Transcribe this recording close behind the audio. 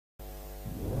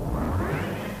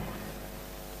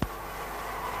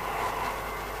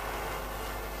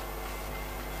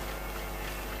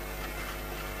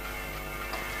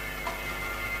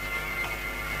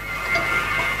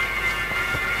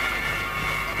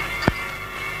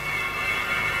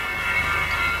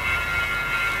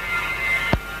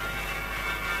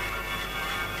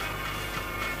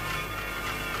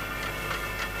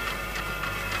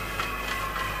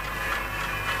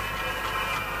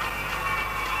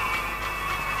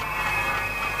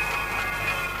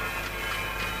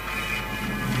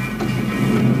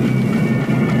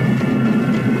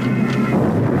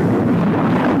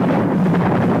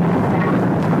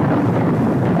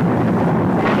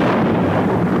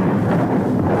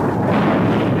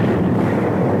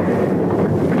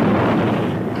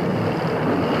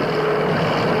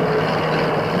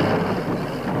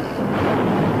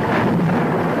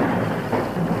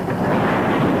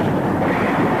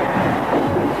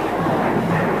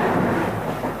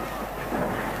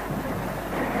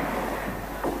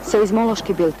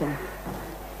Seizmološki bilten.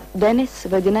 Danes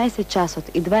v 11 časov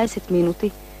i 20 minuti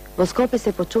v Skopje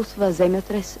se počustva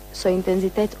zemljotres so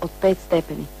intenzitet od 5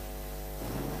 stepeni.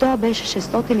 To beše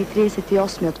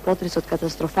 638 od potres od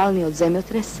katastrofalni od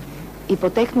zemljotres i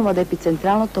poteknulo od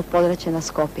epicentralno to područje na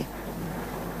Skopje.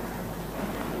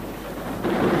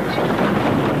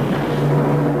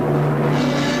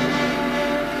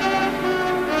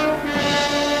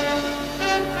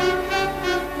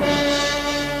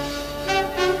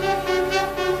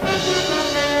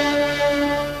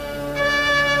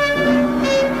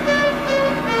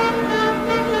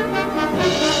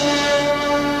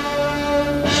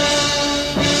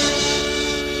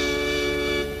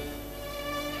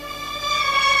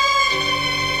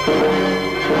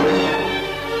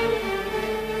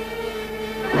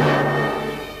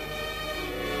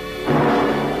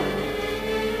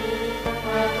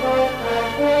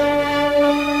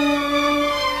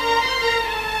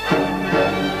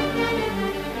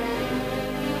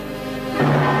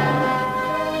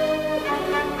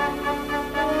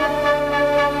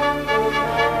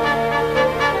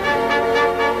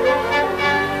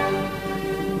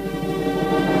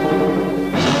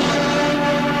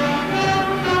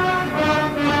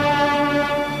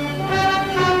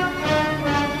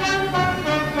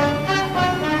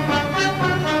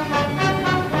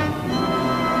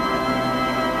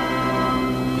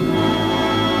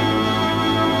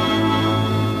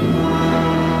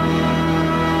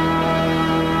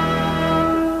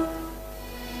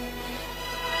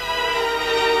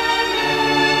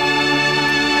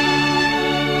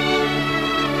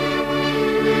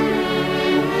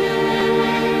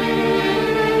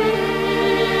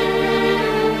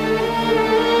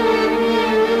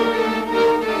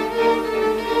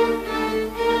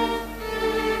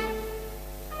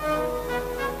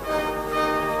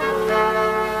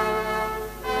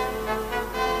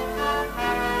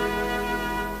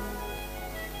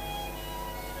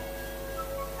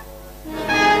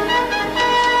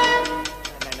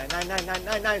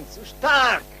 Nein, zu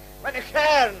stark! Meine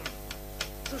Herren!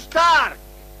 Zu stark!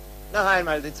 Noch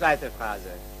einmal die zweite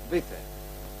Phrase, bitte.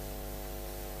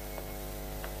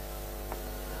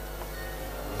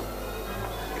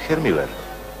 Herr Müller,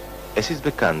 es ist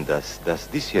bekannt, dass das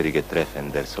diesjährige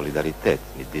Treffen der Solidarität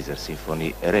mit dieser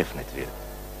Sinfonie eröffnet wird.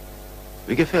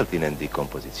 Wie gefällt Ihnen die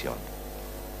Komposition?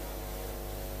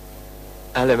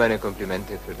 Alle meine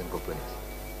Komplimente für den Komponisten.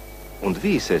 Und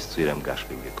wie ist es zu Ihrem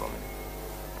Gastspiel gekommen?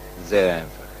 Sehr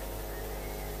einfach.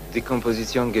 Die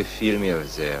Komposition gefiel mir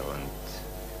sehr und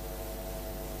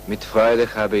mit Freude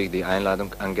habe ich die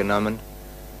Einladung angenommen,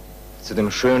 zu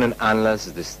dem schönen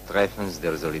Anlass des Treffens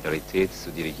der Solidarität zu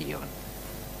dirigieren.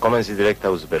 Kommen Sie direkt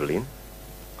aus Berlin?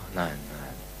 Nein,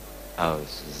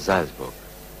 aus Salzburg.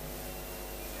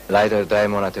 Leider 3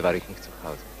 Monate war ich nicht zu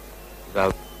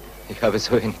Hause. Ich habe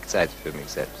so wenig Zeit für mich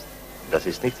selbst. Das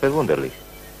ist nicht verwunderlich.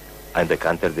 Ein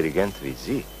bekannter Dirigent wie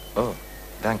Sie. Oh,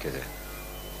 danke sehr.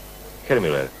 Herr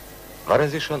Müller, waren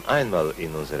Sie schon einmal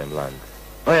in unserem Land?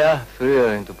 Oh ja,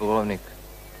 früher in Dubrovnik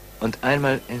und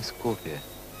einmal in Skopje.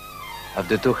 Auf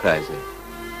der Durchreise.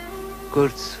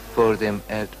 Kurz vor dem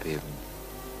Erdbeben.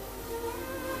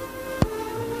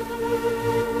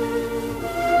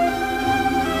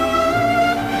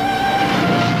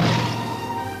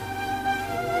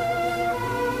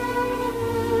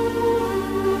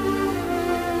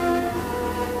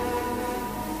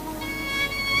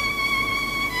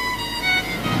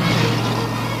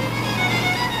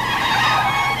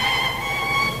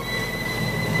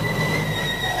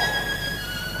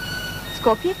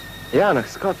 Skopje? Ja, nach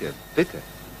Skopje, bitte.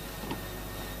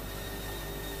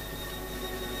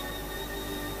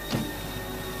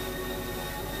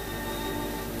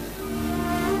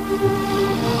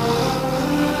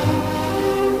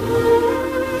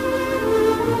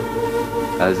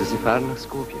 Also, Sie fahren nach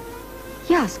Skopje?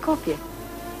 Ja, Skopje.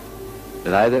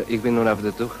 Leider, ich bin nur auf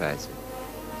der Durchreise.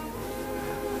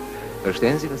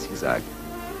 Verstehen Sie, was ich sage?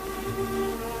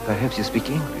 Perhaps you speak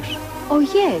English. Oh,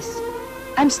 yes.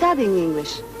 I'm studying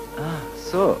English. Ah,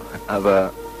 so,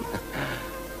 aber...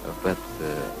 But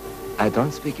I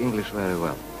don't speak English very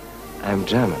well. I'm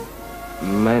German.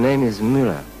 My name is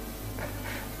Müller.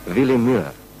 Willy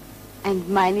Müller. And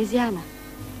mine is Jana.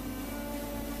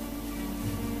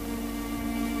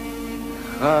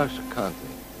 Harsh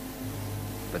country,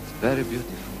 but very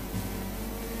beautiful.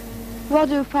 What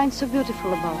do you find so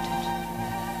beautiful about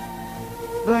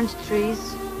it? Burnt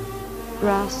trees,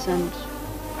 grass and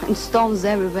stones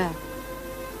everywhere.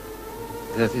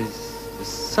 That is the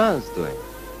sun's doing.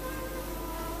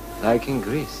 Like in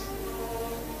Greece.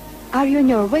 Are you on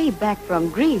your way back from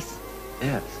Greece?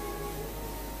 Yes.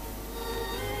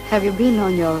 Have you been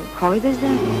on your holidays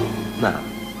there? No.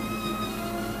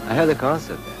 I had a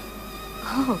concert there.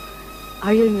 Oh,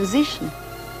 are you a musician?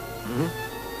 Mm-hmm.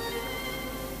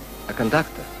 A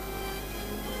conductor.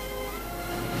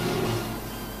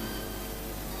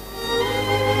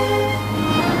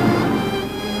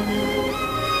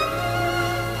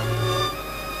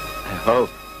 I hope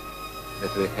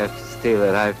that we have still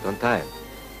arrived on time.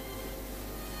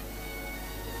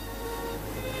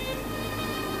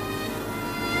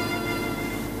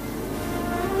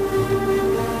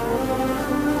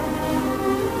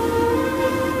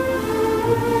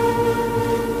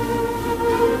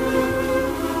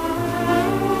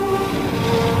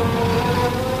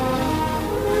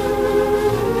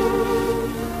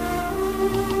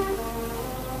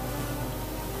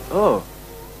 Oh.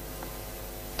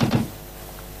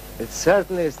 It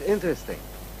certainly is interesting.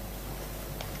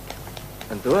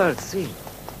 And world scene.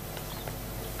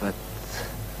 But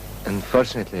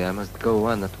unfortunately, I must go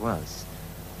on at once.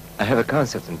 I have a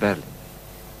concert in Berlin.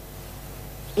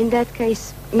 In that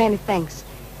case, many thanks.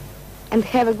 And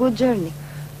have a good journey.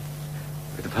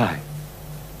 Goodbye.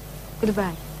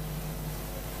 Goodbye.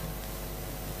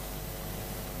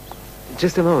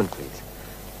 Just a moment, please.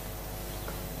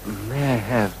 May I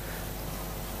have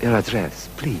your address,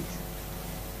 please?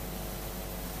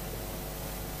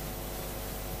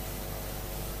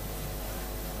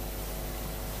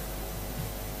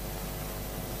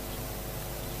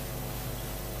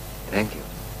 Thank you.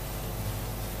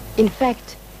 In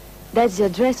fact, that's the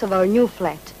address of our new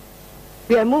flat.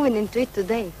 We are moving into it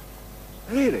today.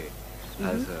 Really?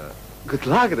 Good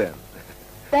luck then.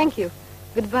 Thank you.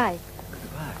 Goodbye.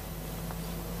 Goodbye.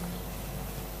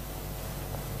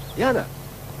 Jana.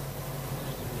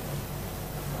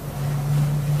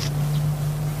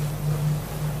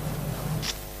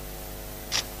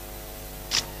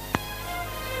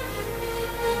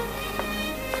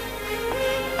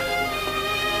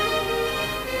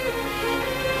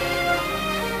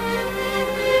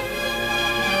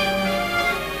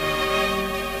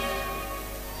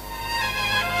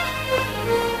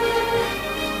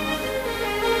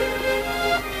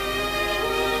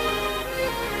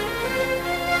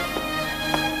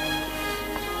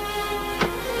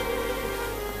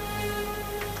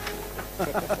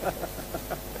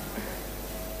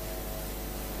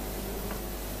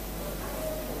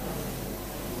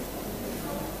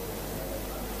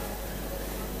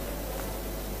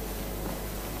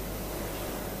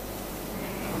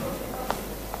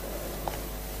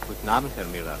 Guten Abend, Herr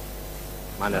Miller.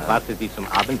 Man erwartet Sie zum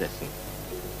Abendessen.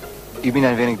 Ich bin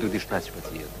ein wenig durch die Stadt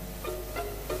spaziert.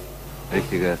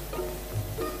 Richtiger.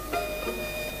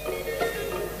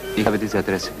 Ich habe diese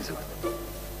Adresse gesucht.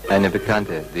 Eine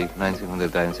Bekannte, die ich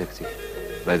 1963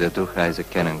 bei der Durchreise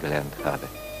kennengelernt habe.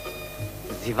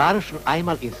 Sie waren schon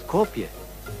einmal in Skopje.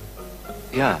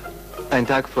 Ja, ein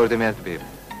Tag vor dem Erdbeben.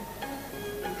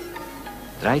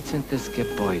 13.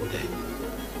 Gebäude.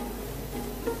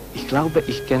 Ich glaube,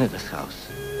 ich kenne das Haus.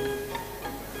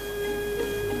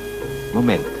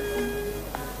 Moment.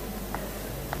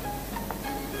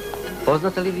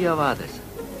 Poznate li vi ova adresa?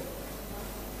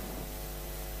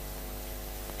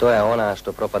 To je ona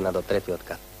što propadna do treti od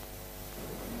kat.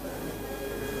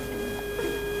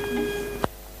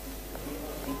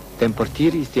 Dem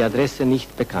Portier ist die Adresse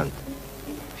nicht bekannt.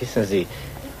 Wissen Sie,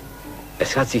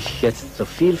 es hat sich jetzt so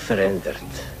viel verändert.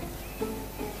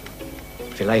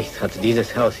 Vielleicht hat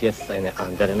dieses Haus jetzt eine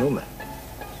andere Nummer.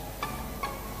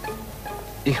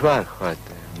 Ich war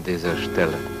heute an dieser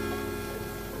Stelle.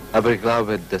 Aber ich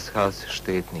glaube, das Haus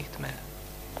steht nicht mehr.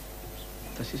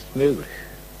 Das ist möglich.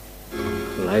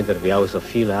 Leider wie auch so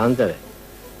viele andere.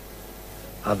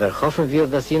 Aber hoffen wir,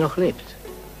 dass sie noch lebt.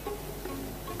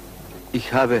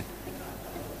 Ich habe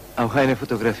auch eine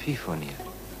Fotografie von ihr.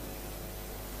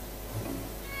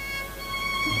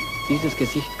 Dieses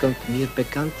Gesicht kommt mir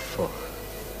bekannt vor.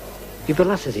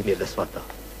 Überlassen Sie mir das Foto.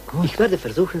 Gut. Ich werde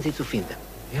versuchen, sie zu finden.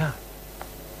 Ja.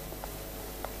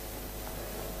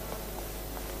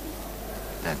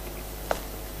 Danke.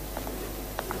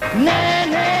 Ne,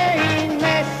 ne,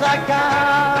 ne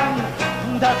sakam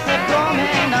da se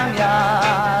promenam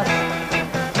ja.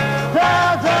 Da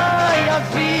ja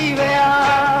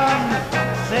živeam,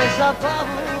 se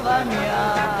zabavujem ja.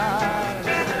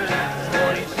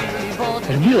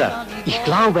 Herr Müller, ich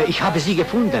glaube, ich habe sie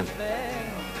gefunden.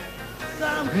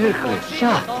 Wirklich?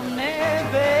 Ja.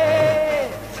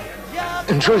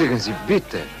 Entschuldigen Sie,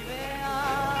 bitte.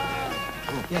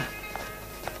 Ja.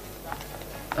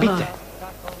 Bitte.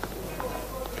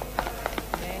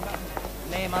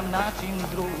 Nemam način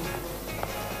drug,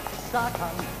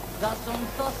 sakam da sam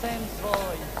sasvim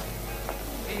svoj.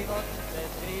 Život se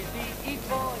skrivi i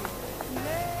tvoj,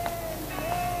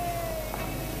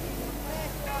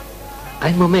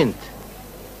 Ein Moment.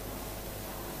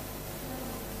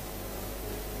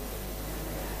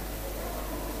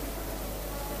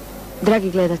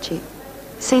 Dragi gledači,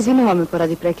 se izvinuvame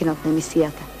poradi prekinutne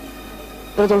emisijata.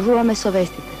 Продолжуваме со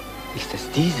вестите. Ist es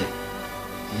diese?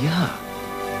 Ja.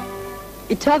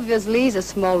 It obviously is a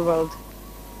small world.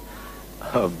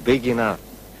 Oh, big enough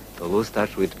to lose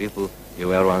touch with people you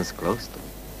were once close to.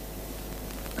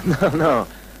 No.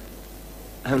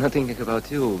 I'm not thinking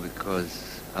about you because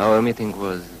our meeting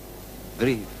was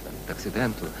brief and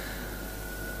accidental.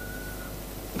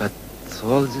 But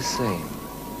all the same,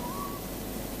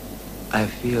 I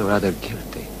feel rather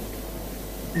guilty.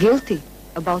 Guilty?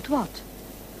 About what?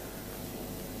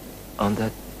 On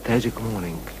that tragic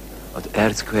morning of the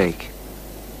earthquake,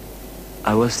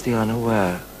 I was still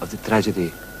unaware of the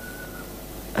tragedy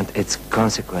and its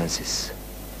consequences.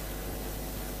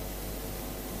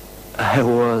 I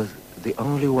was the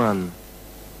only one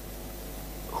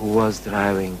who was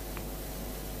driving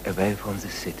away from the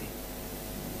city.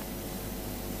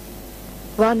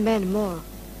 One man more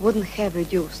wouldn't have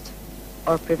reduced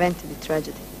or prevented the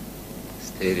tragedy.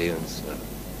 Steady and slow.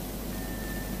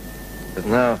 But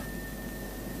now,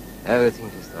 everything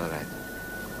is all right.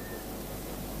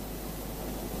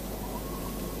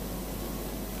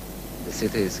 The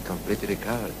city is completely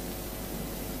recovered.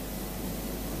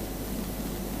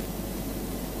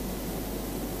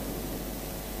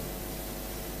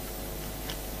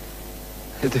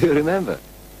 Do you remember?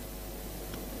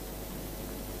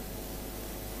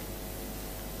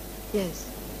 Yes.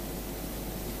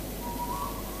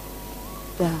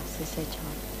 Da, se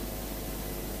sećam.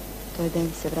 Той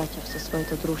ден се врачав със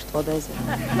своето друштво от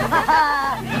езера.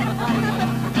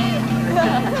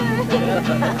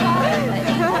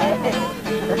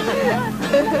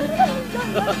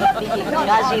 Vidi,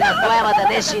 kaži na pojava da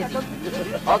ne širi.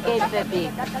 Okej, Pepi.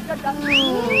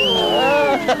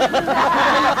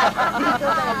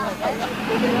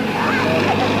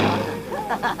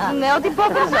 Не оди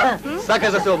побързо.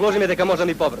 Сакаш да се обложиме дека можам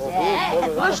и побрзо.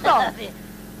 А що?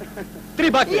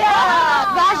 3 баки. Ja,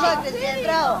 kažite se,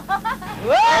 bravo.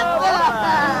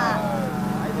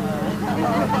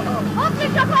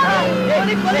 Отлично,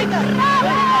 Пави! Полика!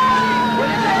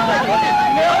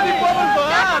 Не оди побрзо,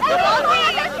 а?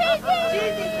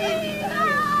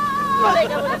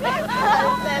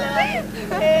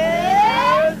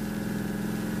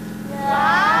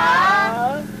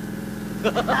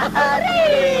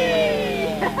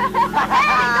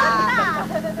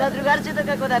 Da drugarčeta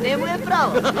kako da ne mu je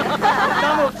pravo.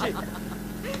 Замолчи.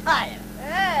 Ajde.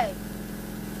 Ej!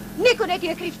 Niko ne ti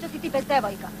je kriv što si ti bez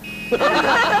devojka.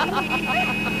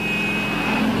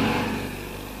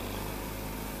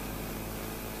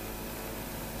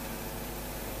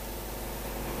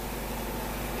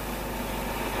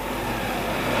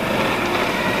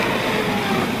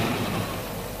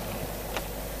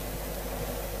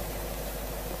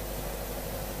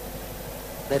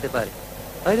 Dajte pari.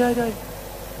 Ajde.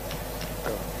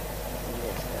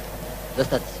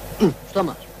 Dostati si. Što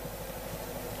imaš?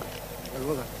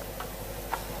 Boga.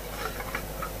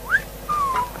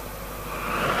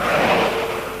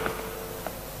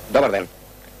 Dobar den.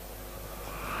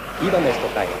 Ima mesto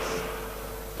kaj nas.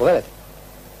 Povedete.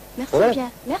 Merci bien,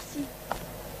 merci.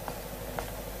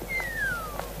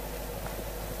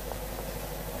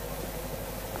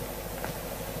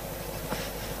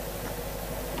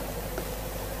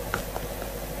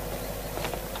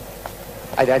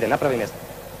 Ajde, napravi mjesto.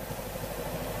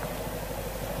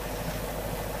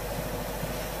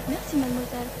 Merci,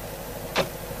 mademoiselle.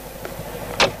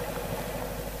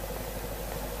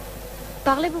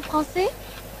 Parlez-vous français?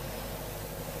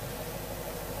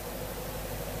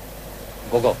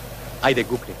 Gogo, ajde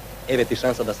gukni. Evo ti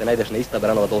šansa da se najdeš na ista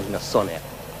branova dolžina Soneja.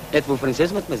 Êtes-vous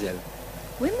française, mademoiselle?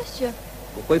 Oui, monsieur.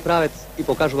 U koji pravec i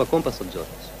pokažu ga kompas od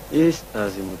Đorđe? Ist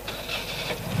azimut.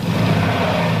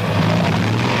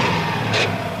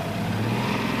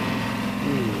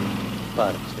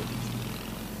 Parče.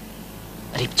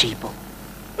 Ripči i pol.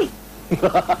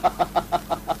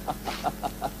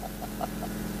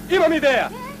 Imam ideja!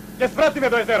 Ne sprati me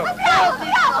do jezera!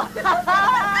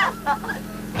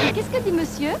 Qu'est-ce que dit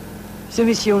monsieur?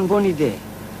 Celui-ci est une bonne idée.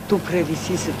 Tout près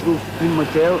d'ici se trouve un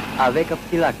motel avec un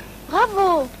petit lac.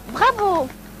 Bravo, bravo!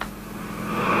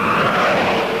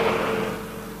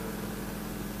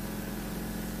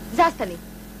 Zastani.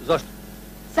 Zašto?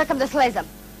 Sakam da slezam.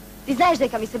 Ti znaš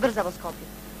deka mi se brzavo skopi.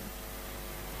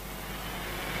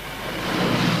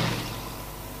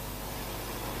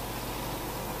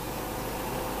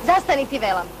 Zastani ti,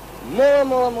 velam.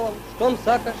 Molam. Štom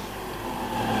sakaš?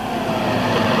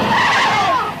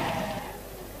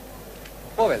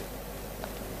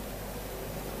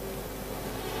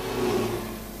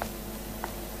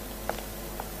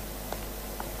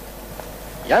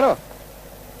 Jano,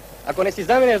 ako ne si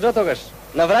zameneš do togaš,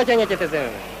 na vraćanje će te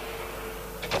zemlje.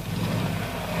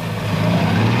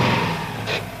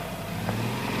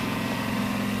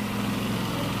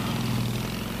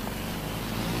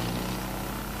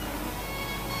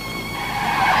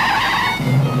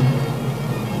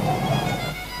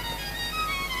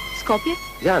 Skopje?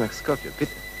 Janak, Skopje,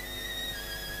 pite.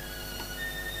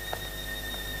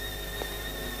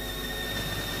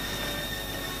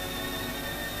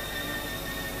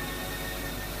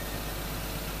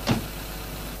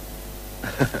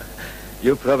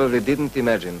 You probably didn't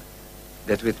imagine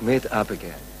that we'd meet up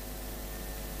again.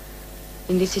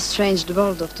 In this estranged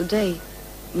world of today,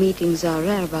 meetings are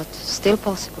rare but still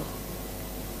possible.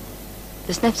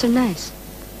 The snaps are nice.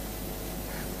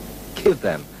 Give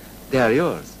them. They are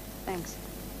yours. Thanks.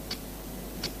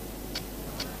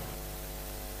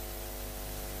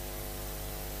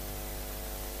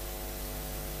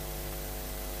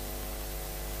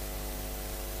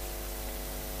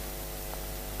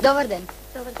 Dobar den.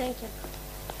 Dobar dan, Ćerko.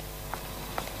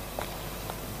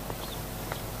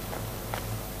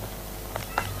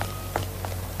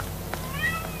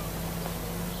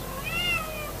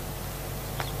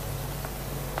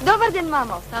 Dobar den,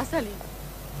 mamo. Stasali?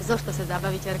 Zašto se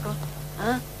zabavi, Ćerko?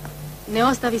 A? Ne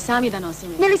ostavi sami da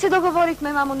nosim. Ne li se dogovorit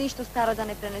me, mamo, ništo staro da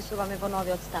ne prenesu vam evo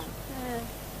novi od stana?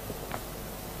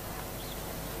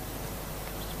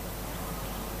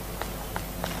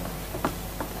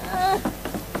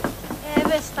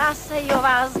 Eve, Stasa i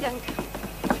ovazganka.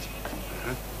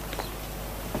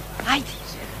 Ajde.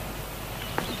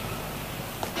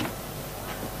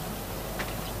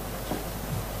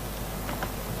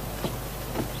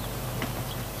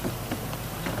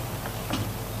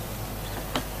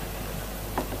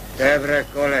 Dobre,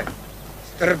 Kole,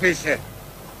 strpi se.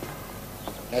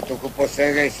 Ne toliko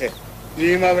posegaj se.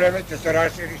 Ima vreme, će se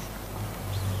raširiš.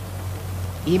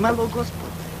 Imalo,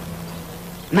 gospod.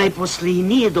 Najposliji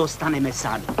nije da ostane me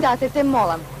sami. Tate, te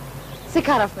molam. Se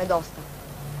karav me dosta.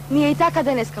 Nije i taka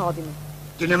deneska odinu.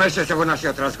 Ti ne mešaj se u naši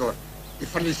razgovor. I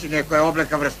frni si nekoje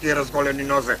obleka vrsti razgoljeni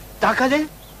noze. Taka de?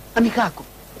 A nikako.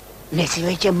 Ne si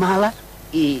veća mala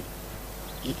i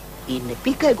ne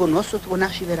pikaj go nosot u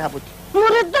našive raboti.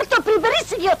 More drto, priberi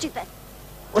se i očite.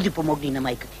 Odi pomogni na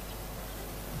majka ti.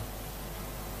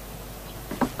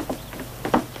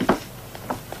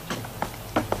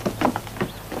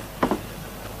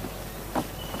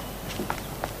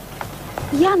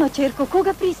 Jano, Ćerko,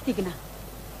 koga pristigna?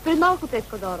 Pred malku,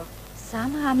 tetko Doro.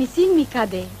 Sama, a mi sin mi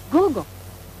kade? Gogo?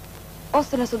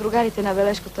 Ostane su drugarice na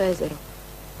Veleško jezero.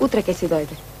 Utrekaj si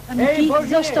dojde. A mi ti,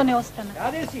 zašto ne ostane?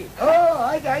 Kade si? O,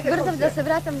 ajde. Brzam da se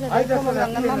vratam za da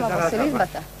pomogam na mama se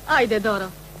izbata. Ajde, Doro.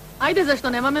 Ajde, zašto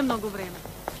nemame mnogo vremena.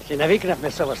 Ще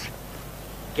навикнахме со вас.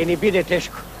 Ке ни биде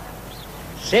тешко.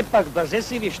 Сепак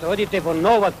базесиви што одите во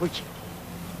нова куќа.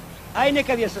 Ај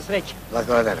нека ви е со среќа.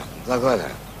 Благодарам.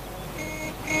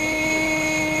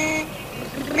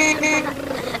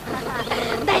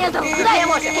 Дай я долу, дай я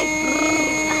може.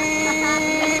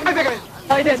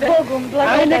 Ajde, Bogom,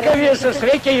 Ај нека ви е со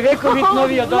среќа и вековит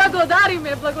новиот дом.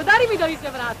 Blagodari mi da vi se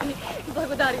vrati.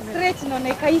 Blagodari me. Srećno,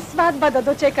 neka i svadba da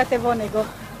dočekate vo nego.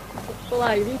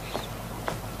 Lajvi.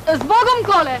 S Bogom,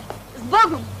 Kole! S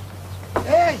Bogom!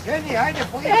 Ej, ženi, ajde,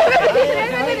 pojedi.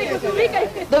 Nego tu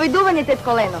vikajte. Doviduvanje,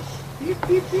 tetko Leno.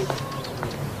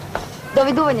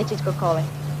 Doviduvanje, čičko Kole.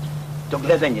 Do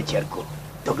gledanje, Ćerko.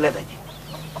 Do gledanje.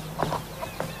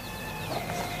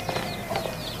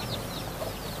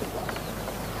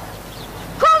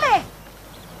 Kole!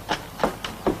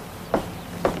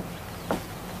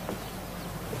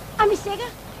 A mi сега?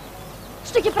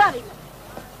 Što ќе правиме?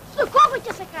 Со кого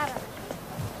ќе се караме?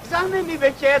 Zameni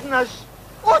već jednaš.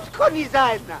 Otkoni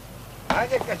zajedna.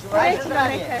 Ajde, kačuvaj. Srećno,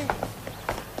 neka je.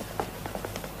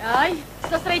 Aj,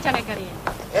 sa sreća neka je.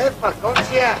 E, pa,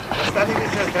 komšija, ostani mi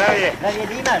se zdravlje.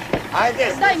 Razjedinaš. Ajde,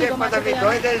 Daj mi stiže go, pa da mi Mačko,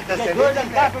 dojdeš, da se Ne gledam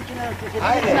vidite. kako ti nas se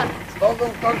Ajde, s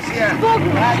Bogom, komšija.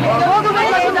 Bogom,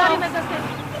 blagodari me za sve.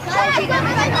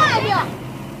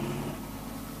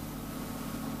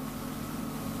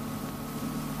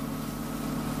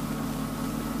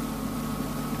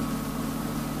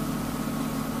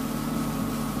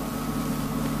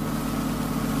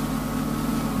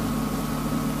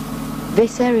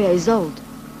 This area is old.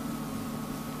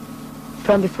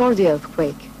 From before the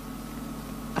earthquake,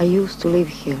 I used to live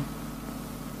here.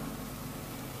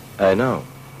 I know.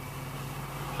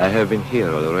 I have been here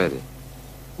already.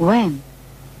 When?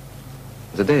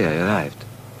 The day I arrived.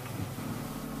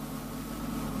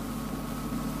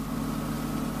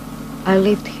 I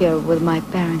lived here with my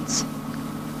parents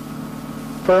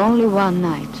for only one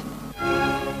night.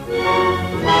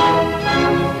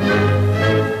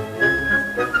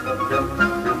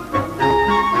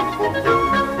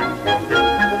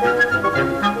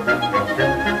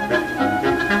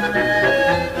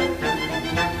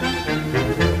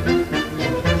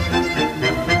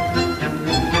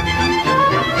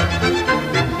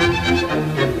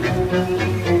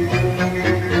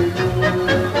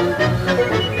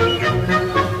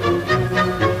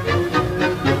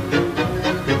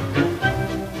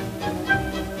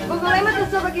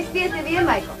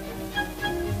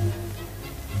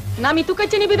 Nam i tukaj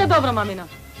će ni bude dobro, mamina.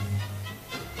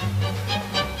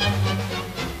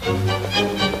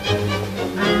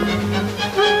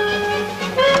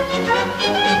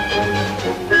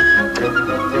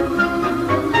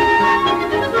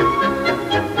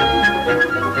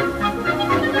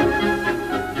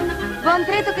 Vam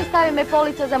treto che stavi me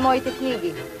polica za mojite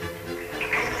knjigi.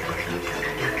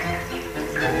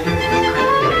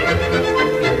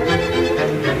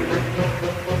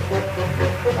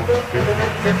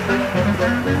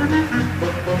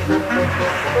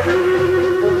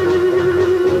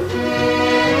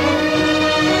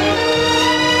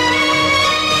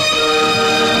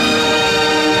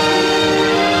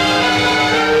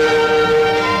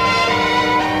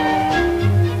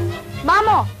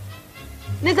 Mamo,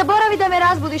 ne zaboravi da me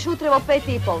razbudiš utrevo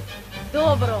 5:30.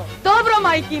 Dobro, dobro,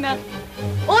 majkina.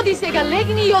 Odi se ga,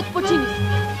 legni i odpočini se.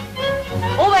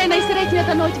 Ova je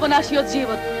najsretnija noć vo naši od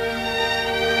život.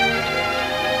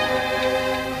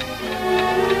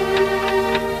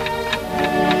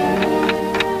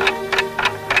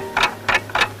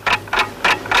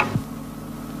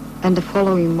 And the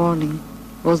following morning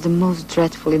was the most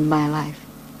dreadful in my life.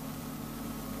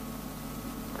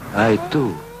 I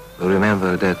too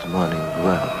remember that morning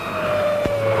well.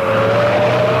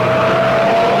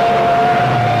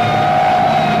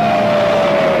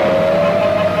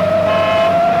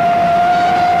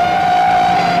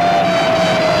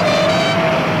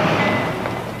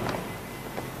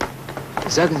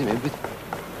 Sagen Sie mir bitte.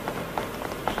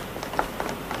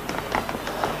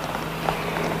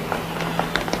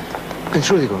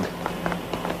 Entschuldigung.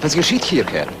 Was geschieht hier,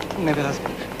 Herr? Ne bi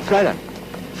razumio. Fräulein.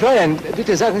 Fräulein,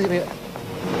 bitte sagen Sie mir.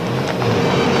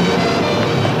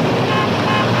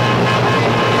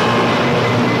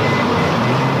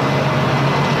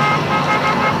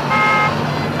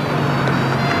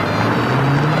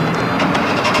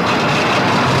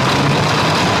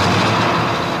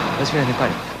 Was für eine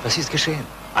Panik? Was ist geschehen?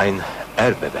 Ein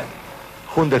Erdbeben.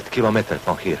 100 Kilometer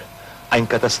von hier. Ein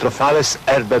katastrophales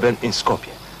Erdbeben in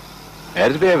Skopje.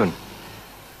 Erdbeben?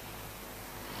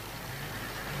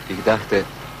 Ich dachte,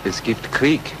 es gibt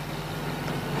Krieg.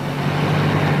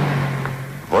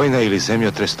 Vojna ili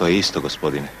zemljotres, to je isto,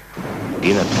 gospodine.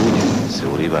 Gina tuđe, se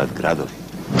urivat gradovi.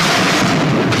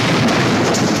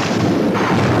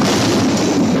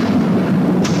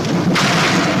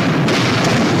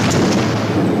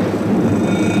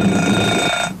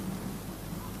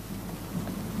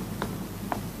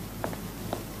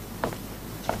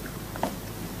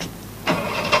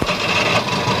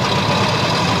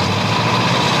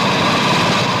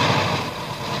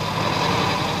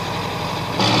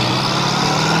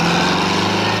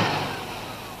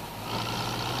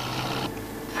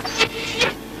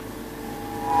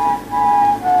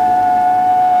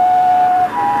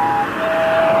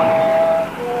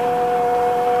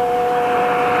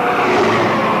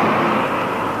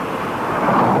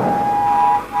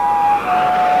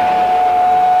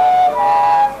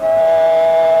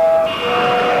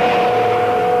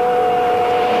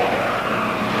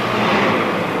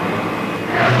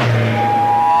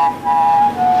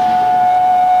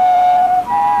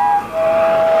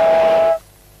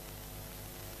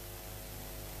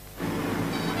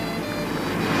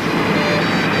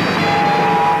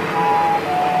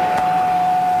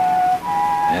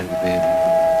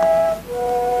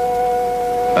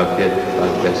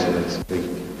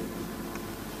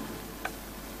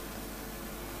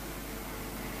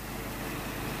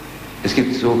 Es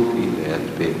gibt so viele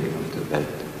Erdbeben auf der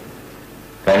Welt.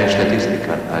 Keine Statistik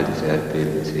kann all diese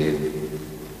Erdbeben zählen.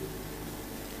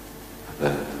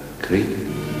 Aber Krieg?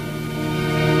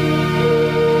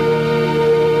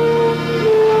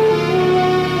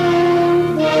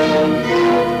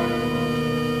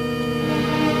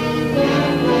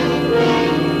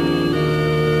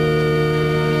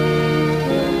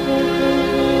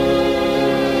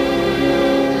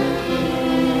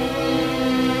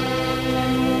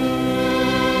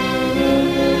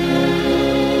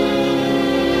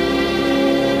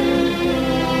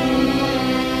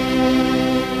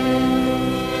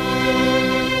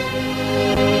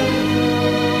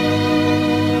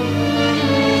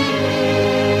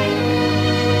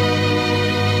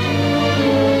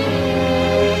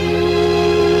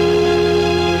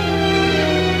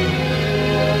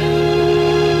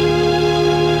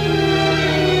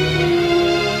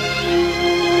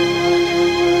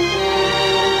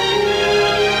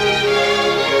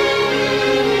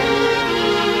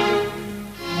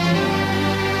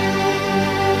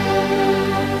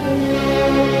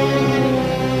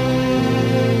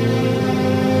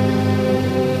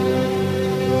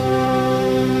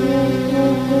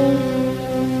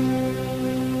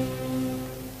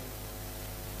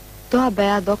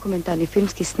 BA dokumentarni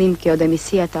filmski snimki od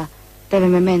emisijata TV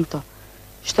Memento,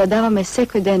 što davame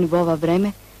sekoj den v ova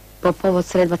vreme po povod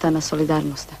sredbata na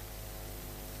solidarnosta.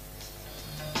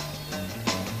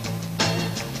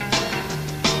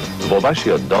 Vo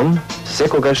vaši od dom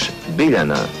sekogaš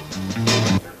Biljana.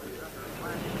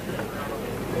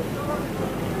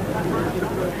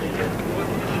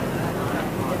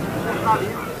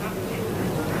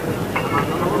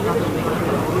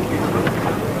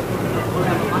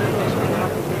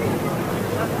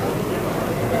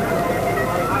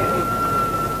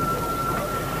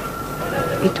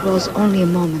 It was only a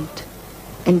moment,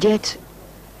 and yet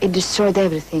it destroyed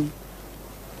everything,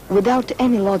 without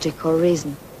any logic or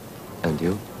reason. And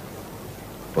you?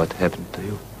 What happened to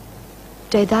you?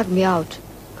 They dug me out,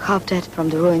 half dead from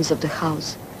the ruins of the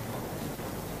house.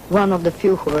 One of the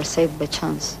few who were saved by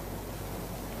chance.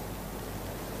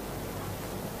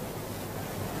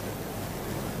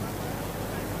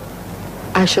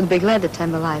 I should be glad that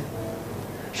I'm alive,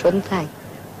 shouldn't I?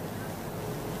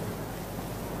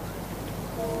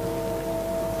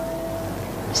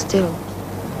 Still,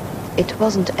 it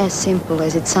wasn't as simple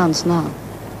as it sounds now.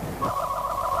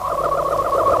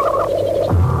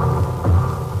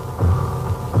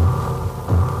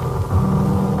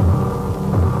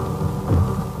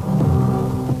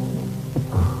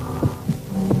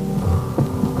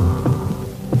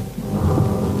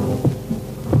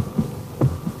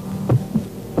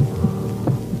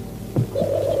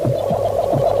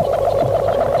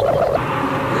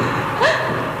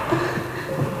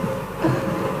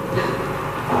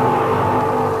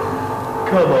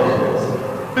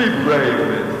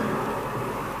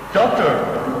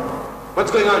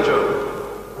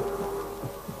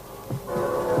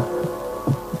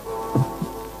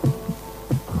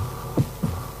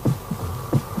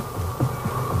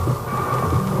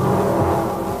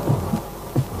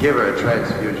 Give her a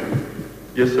transfusion.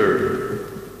 Yes, sir.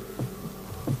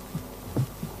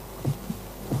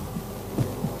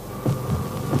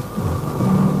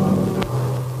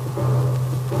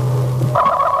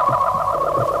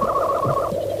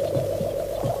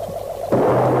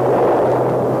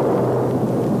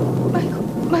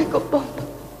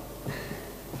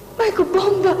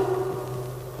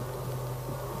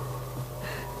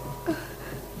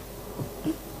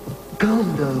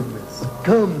 Calm down, miss.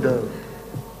 Calm down.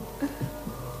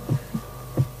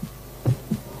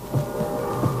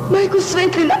 Majko,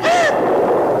 svetlina!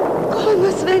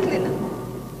 Kolima svetlina!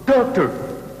 Doctor,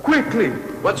 quickly!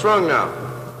 What's wrong now?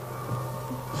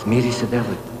 Smiri se,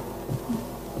 devojko.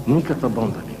 Nikakva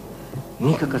bomba nema.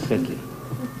 Nikakva svetlina.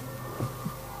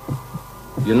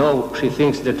 You know, she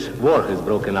thinks that war has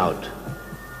broken out.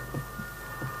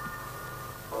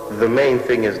 The main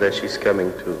thing is that she's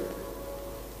coming to.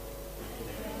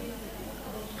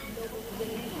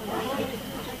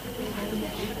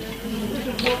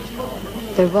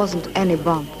 There wasn't any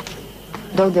bomb,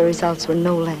 though the results were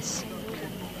no less.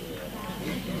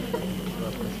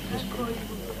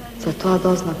 Za to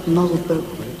doznat mnogo brgo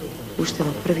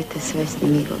ušteva prvi te svesni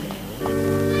migovi.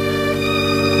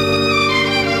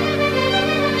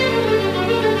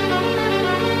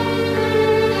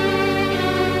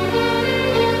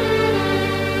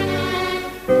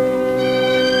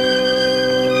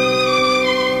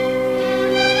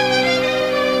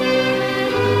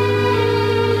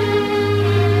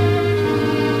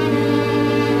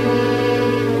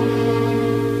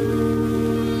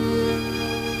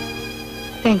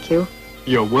 Thank you.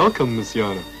 You're welcome, Miss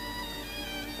Yana.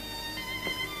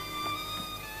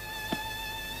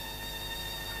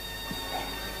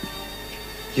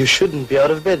 You shouldn't be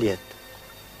out of bed yet.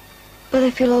 But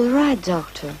I feel all right,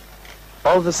 Doctor.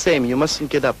 All the same, you mustn't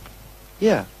get up.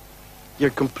 Yeah, you're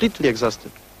completely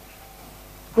exhausted.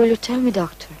 Will you tell me,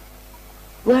 Doctor,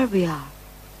 where we are?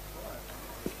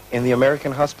 In the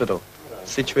American hospital,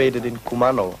 situated in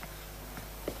Kumanovo.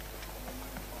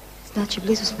 Znači,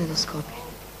 blizu smo do Skopje.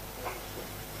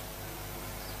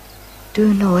 Do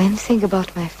you know anything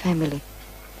about my family?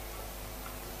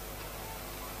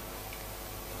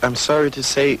 I'm sorry to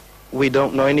say, we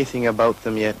don't know anything about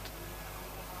them yet.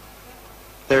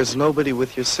 There's nobody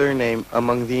with your surname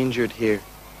among the injured here.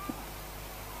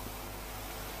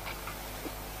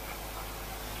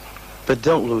 But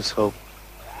don't lose hope.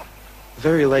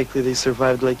 Very likely they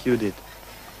survived like you did.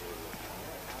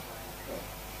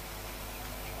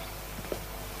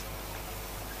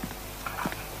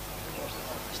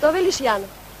 Što veliš, Jano?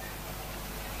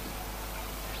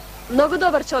 Mnogo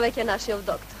dobar čovjek je naš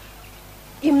doktor.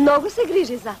 I mnogo se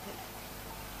griži za tebe.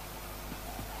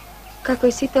 Kako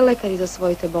i site lekari za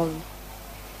svojite bolne?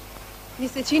 Mi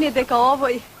se čini da kao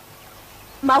ovoj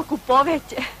malku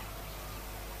poveće.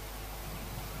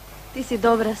 Ti si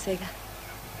dobra, Sega.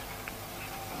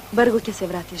 Brgo će se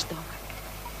vratiš doma.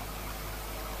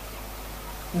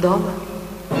 Doma?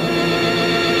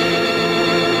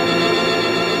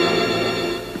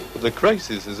 The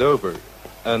crisis is over,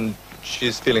 and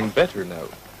she's feeling better now.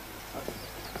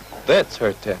 That's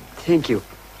her tent. Thank you.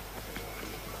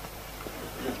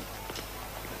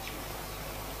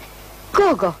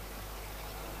 Gogo!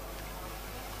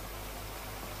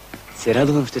 Se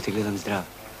radujem što te gledam zdrav.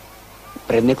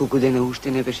 Pred nekoliko dana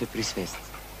ušte ne beše pri svesti.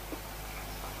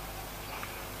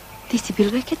 Ti si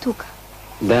bil veke tuka?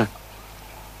 Da.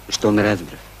 Što me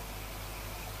razbrav?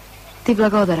 Ti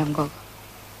blagodaram, Gogo.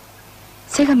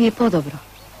 Sega mi je podobro.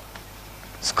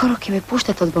 Skoro ke me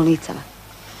puštat od bolnicava.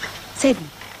 Sedmi.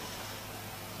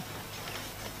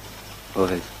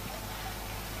 Povedi.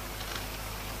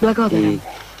 Blagodaram.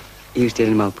 I još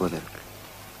jedan mal podarak.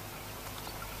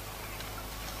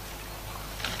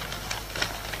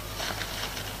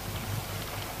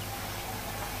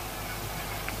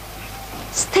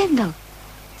 Stendal.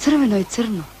 Crveno i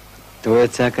crno. To je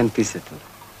cakan pisatelj.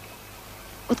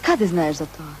 Od kada znaš za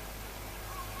to?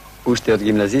 Ušte od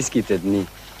gimnazijskite dni.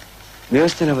 Mi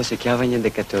ostane osjećavanje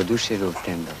deka te oduševil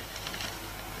Stendal.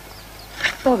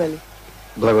 Poveli.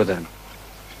 Blagodarno.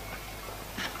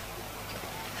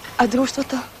 A društvo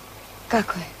to?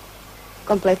 Kako je?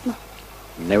 Kompletno?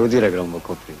 Ne udira grom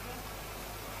kopriju.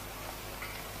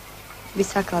 Bi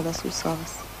sakla da su u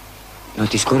sovas. No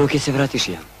ti skoro kje se vratiš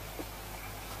ja?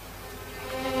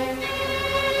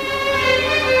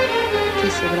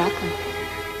 Kje se vratam?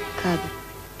 Kada?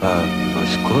 Pa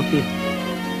Skopje.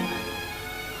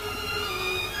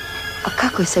 A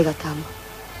kako je Sega tamo?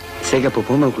 Sega po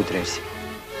pomalku tresi.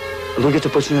 Luge to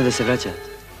počinja da se vraća.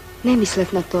 Ne mislev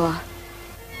na to, a?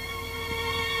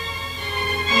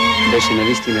 Beše na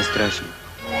listina strašno.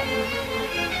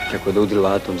 Kako da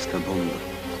udrila atomska bomba.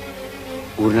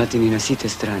 Urnatini na site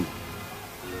strane.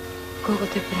 Kogo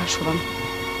te prašuvam?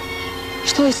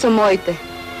 Što je sa mojite?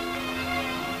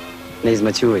 Ne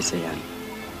izmaćuvaj se, Jan.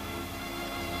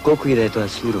 Koliko i da je to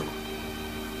surovo.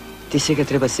 Ti Sega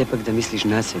treba sepak da misliš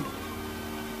na sebe.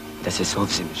 Da se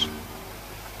sovzemiš.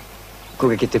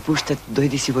 Koga ke te puštat,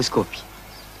 dojdi si vo Skopje.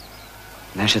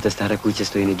 Naša ta stara kuća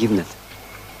stoji negibnata.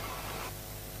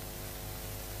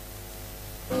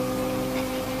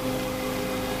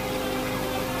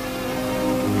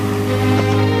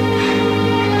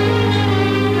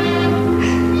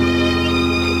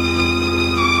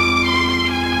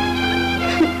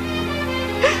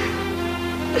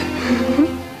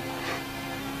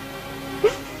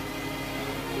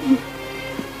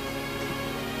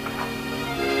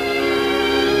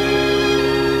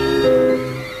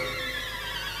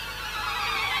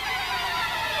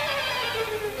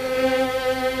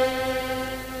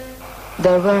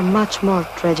 There were much more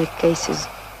tragic cases,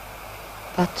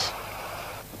 but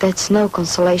that's no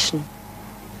consolation.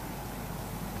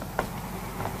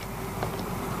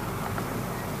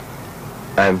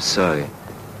 I'm sorry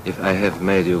if I have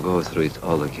made you go through it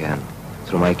all again,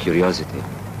 through my curiosity.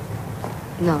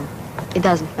 No, it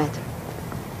doesn't matter.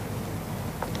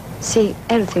 See,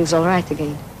 everything's all right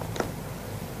again.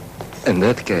 In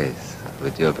that case,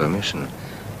 with your permission,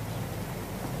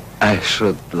 I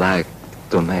should like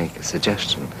to make a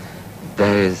suggestion.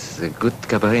 There is a good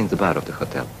cabaret in the bar of the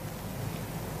hotel.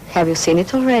 Have you seen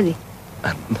it already?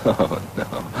 No.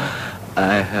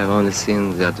 I have only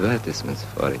seen the advertisements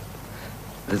for it.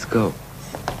 Let's go.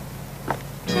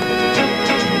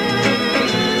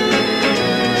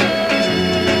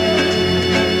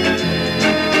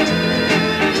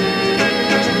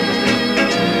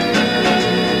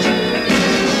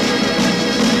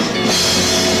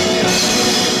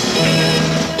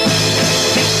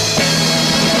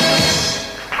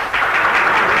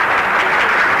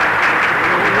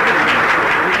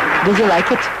 Did you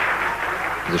like it?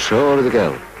 The show or the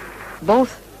girl?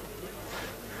 Both.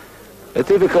 A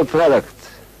typical product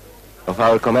of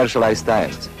our commercialized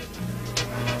times.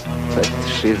 But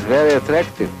she's very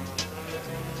attractive.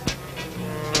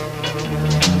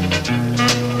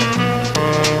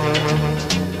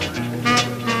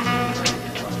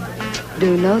 Do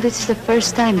you know this is the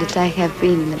first time that I have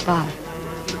been in a bar?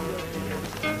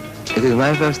 It is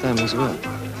my first time as well.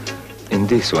 In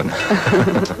this one.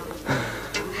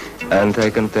 And I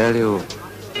can tell you,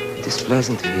 it is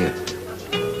pleasant here.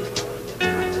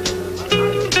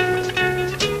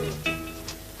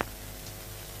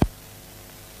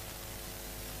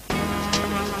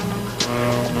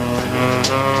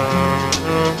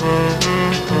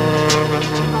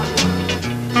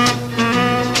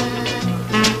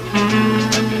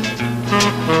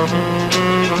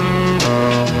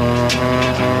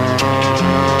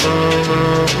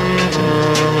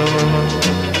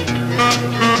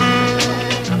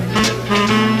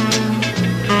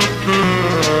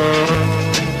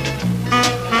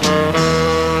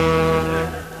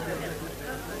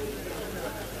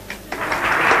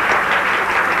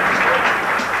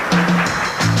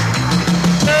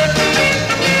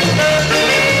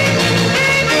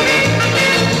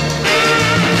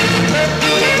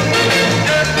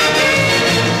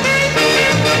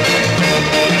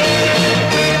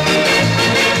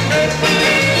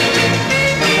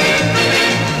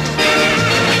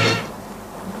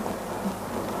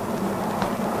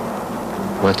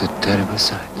 What a terrible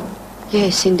sight.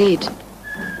 Yes, indeed.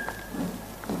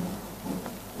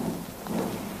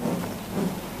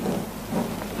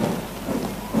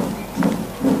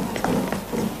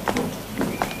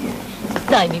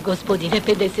 Daj mi, gospodine,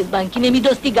 50 banki, ne mi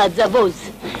dostigat za voz.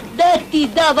 Da ti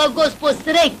dava Gospod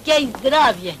sreća i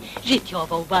zdravlje. Žiti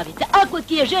ova ubavica. Ako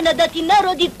ti je žena da ti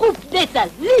narodi kup deca,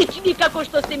 lični kako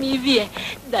što se mi vije.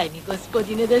 Daj mi,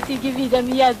 gospodine, da si gi vidam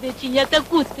i ja dečinjata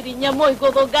kustrinja moj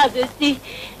govogazesti.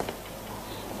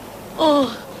 Oh,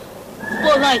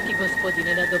 volaj ti,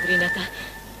 gospodine, na dobrinata.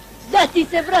 Da ti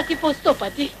se vrati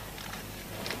postopati.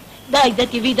 Daj da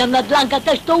ti vidam na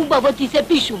dlankata što ubavo ti se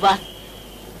pišuva.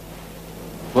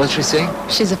 What's she saying?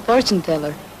 She's a fortune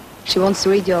teller. She wants to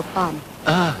read your palm.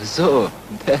 Ah, so,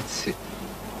 that's it.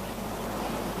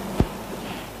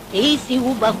 Ti si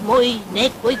ubav moj,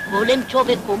 nekoj golem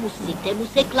čovek komu site mu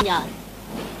se klanja.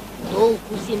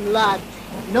 Toliko si mlad,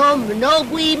 no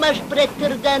mnogo imaš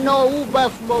pretrgano,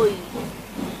 ubav moj.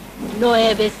 No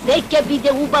eve seke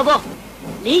bide ubavo,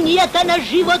 linijata na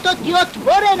životo ti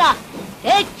otvorena,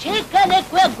 te čeka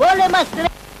nekoja golema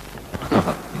sreća.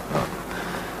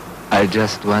 I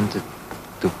just wanted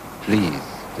to please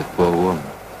the poor woman.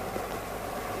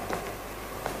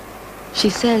 She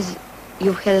says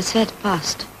you've had a sad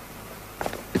past.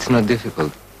 It's not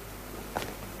difficult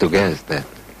to guess that.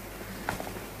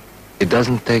 It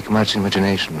doesn't take much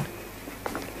imagination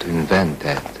to invent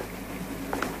that.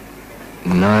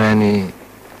 Nor any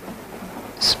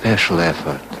special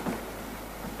effort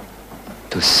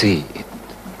to see it.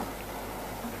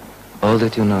 All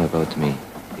that you know about me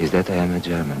is that I am a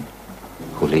German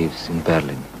who lives in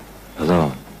Berlin,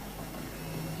 alone.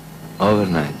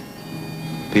 Overnight,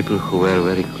 people who were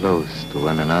very close to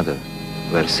one another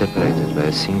were separated by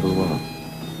a single wall.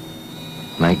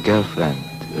 My girlfriend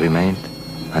remained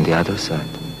on the other side.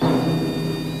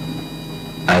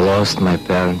 I lost my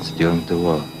parents during the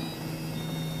war.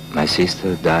 My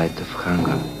sister died of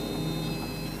hunger.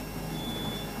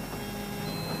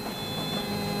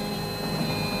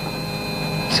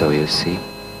 So you see,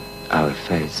 our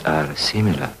fates are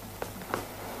similar.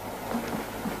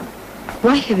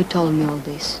 Why have you told me all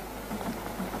this?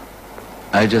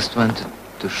 I just wanted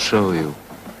to show you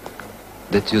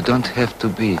that you don't have to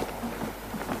be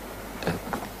a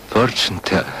fortune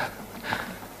teller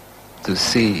to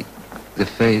see the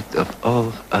fate of all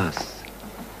of us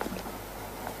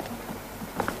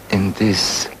in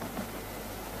this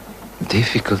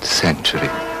difficult century.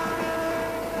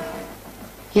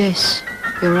 Yes,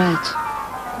 you're right.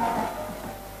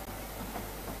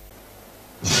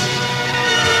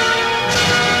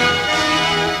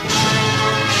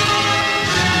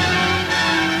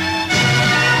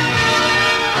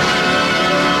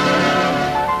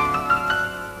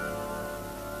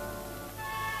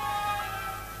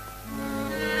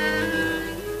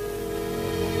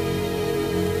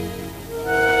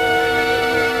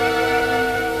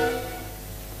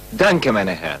 Danke,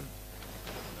 meine Herren.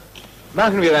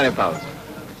 Machen wir eine Pause.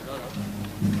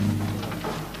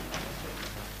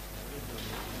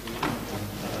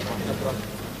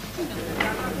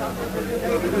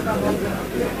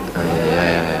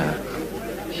 Ja.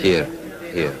 Hier.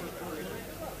 Ja.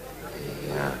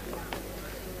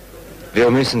 Wir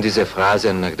müssen diese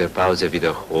Phrase nach der Pause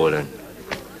wiederholen.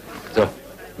 So.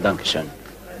 Dankeschön.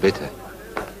 Bitte.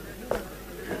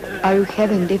 Are you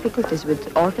having difficulties with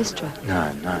the orchestra?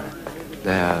 No.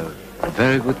 They are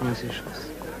very good musicians.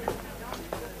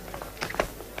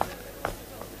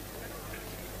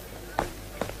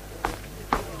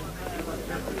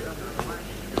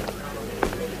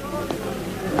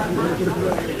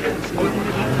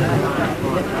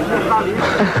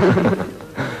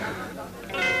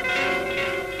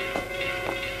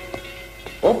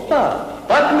 Opa,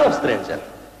 pak no, stranger.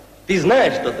 Ti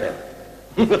znaš što treba.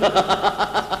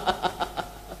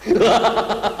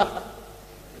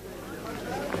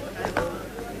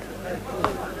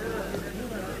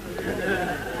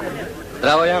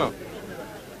 Zdravo, Jano.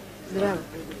 Zdravo.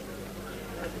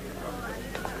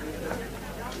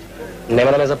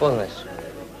 Nema da me zapoznaješ.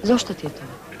 Zašto ti je to?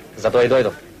 Zato i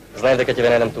dojdo. Znaš da kad te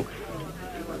najdem tu.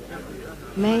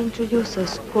 May I introduce a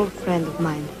school friend of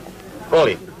mine?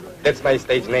 Koli, that's my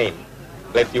stage name.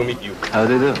 Glad to meet you. How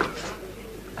do you do?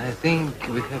 I think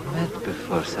we have met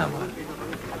before somewhere.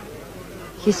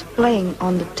 He's playing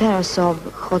on the terrace of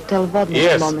Hotel Vodnik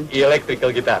Yes, moment. i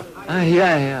electrical guitar.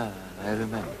 Yeah, I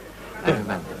remember.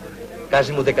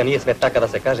 Kaži mu deka nije sve taka da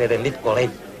se kaže jedan lit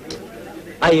kolegi.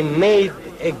 I made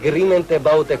agreement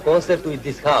about a concert with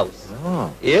this house. Oh.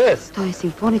 Yes. To je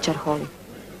simfoničar, Holly.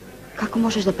 Kako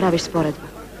možeš da praviš sporedbu?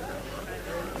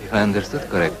 If I understood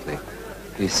correctly,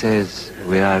 he says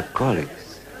we are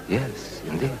colleagues. Yes.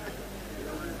 indeed.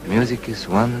 Music is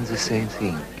one and the same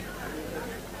thing.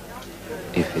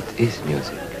 If it is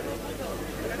music.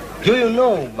 Do you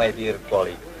know, my dear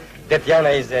colleague, that Jana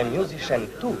is a musician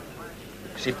too?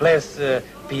 She plays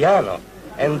piano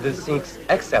and sings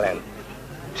excellent.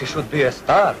 She should be a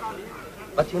star.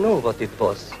 But you know what it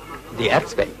was? The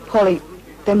earthquake. Holly,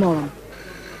 te molim.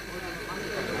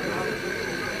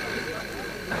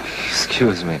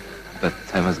 Excuse me, but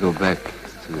I must go back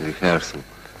to the rehearsal.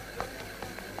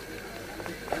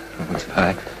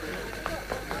 Goodbye.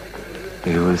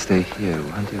 You will stay here,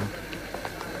 won't you?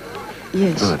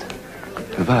 Yes. Good.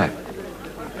 Goodbye.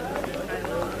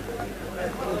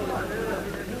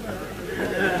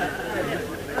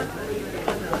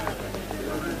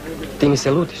 Ti mi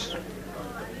se lutiš.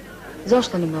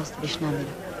 Zašto ne me ostaviš na miru?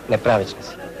 Nepravična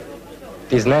si.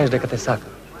 Ti znaš дека te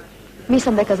sakam.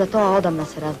 Mislim дека za to odavna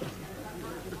se razbrahne.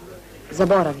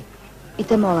 Zaboravi. I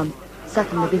te molim,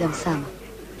 sakam da bidam sama.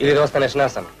 Ili da ostaneš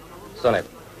nasama. So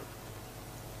nekom.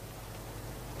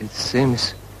 It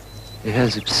seems he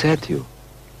has upset you.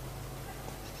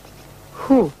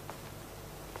 Who?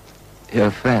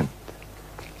 Your friend.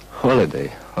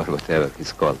 Holiday, or whatever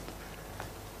he's called.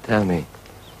 Tell me,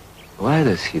 why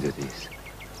does he do this?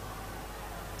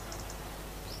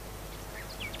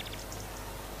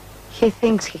 He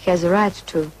thinks he has a right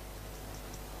to.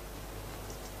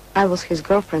 I was his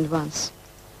girlfriend once.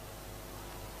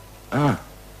 Ah,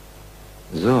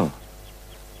 so.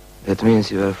 That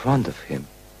means you are fond of him.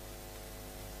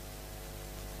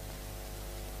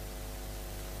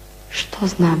 Što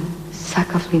znam,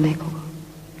 sakav li nekoga?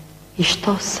 I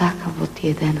što sakavo ti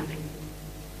je denovi?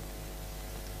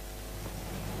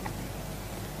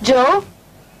 Joe?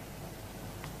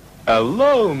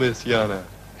 Hello, Miss Jana.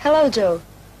 Hello, Joe.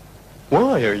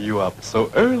 Why are you up so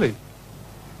early?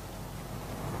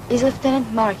 Is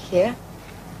Lieutenant Mark here?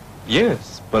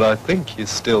 Yes, but I think he's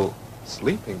still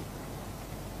sleeping.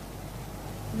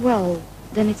 Well,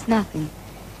 then it's nothing.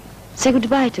 Say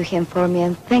goodbye to him for me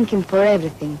and thank him for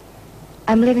everything.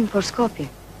 I'm leaving for Skopje.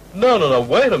 No,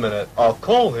 wait a minute. I'll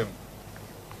call him.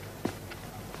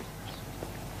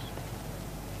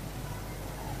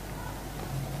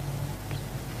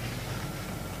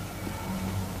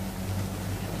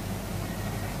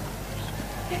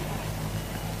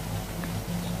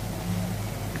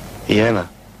 Jana,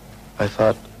 I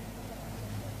thought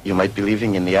you might be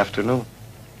leaving in the afternoon.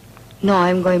 No,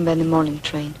 I'm going by the morning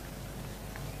train.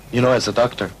 You know, as a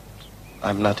doctor,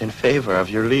 I'm not in favor of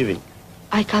your leaving.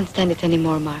 I can't stand it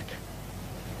anymore, Mark.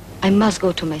 I must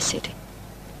go to my city.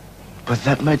 But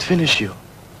that might finish you.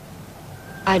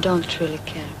 I don't really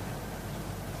care.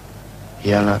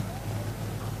 Jana,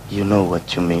 you know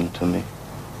what you mean to me.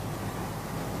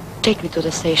 Take me to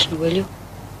the station, will you?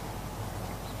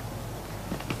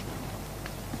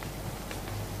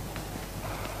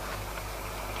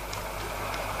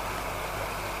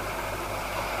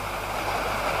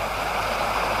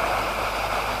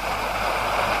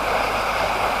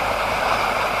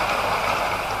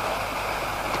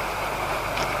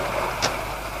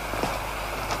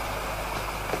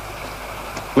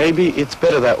 Maybe it's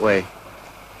better that way.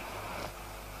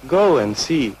 Go and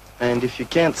see, and if you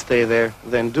can't stay there,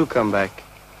 then do come back.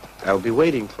 I'll be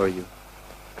waiting for you.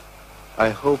 I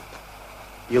hope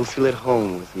you'll feel at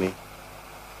home with me.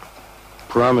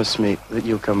 Promise me that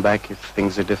you'll come back if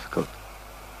things are difficult.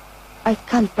 I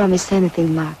can't promise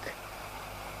anything, Mark.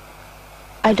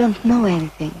 I don't know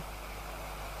anything.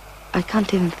 I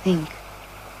can't even think.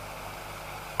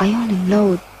 I only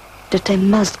know that I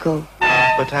must go.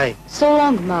 But I... So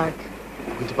long, Mark.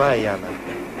 Goodbye, Jana.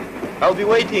 I'll be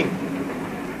waiting.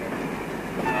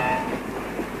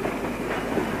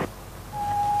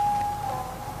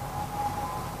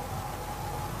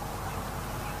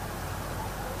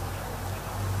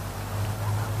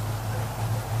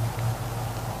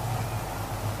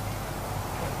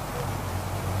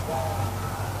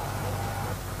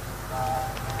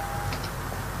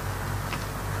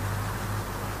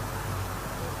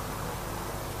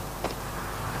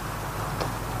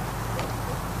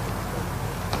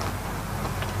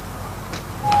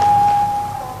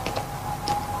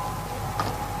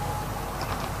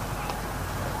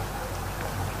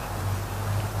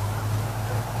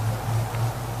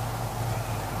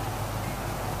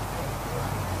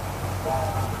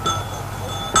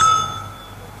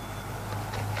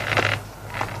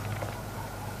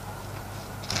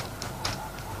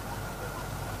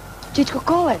 Čičko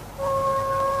kole.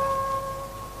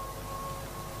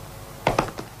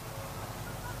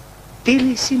 Ti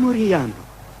li si Morijano?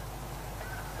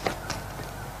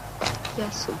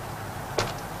 Ja sam.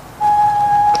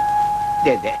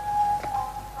 Dede,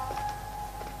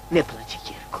 ne plaći,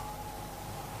 Ćerko.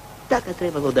 Така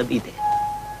trebalo da bide.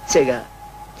 Сега,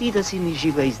 ti da si mi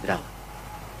živa i zdrava.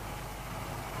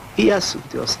 I ja sam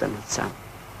ti ostanut sam.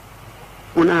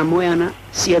 Ona mojana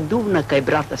si je duvna kaj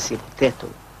brata si tetov.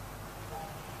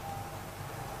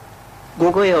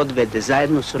 Gogo je odvede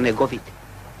zajedno su negovite.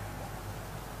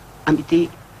 A mi ti,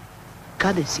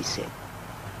 kade si se?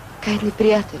 Kaj jedni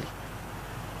prijatelji.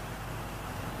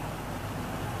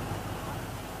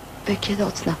 Vek je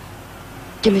docna.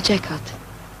 Gdje me čekate?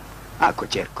 Ako,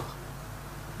 čerko.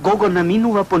 Gogo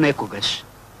naminuva ponekogaš.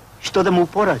 Što da mu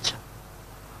porača?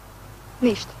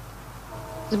 Ništa.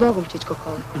 Zbogom, čičko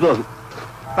kole. Zbogom.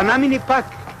 Pa namini pak,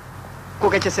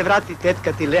 koga će se vratiti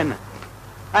tetka ti Lena.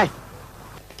 Aj.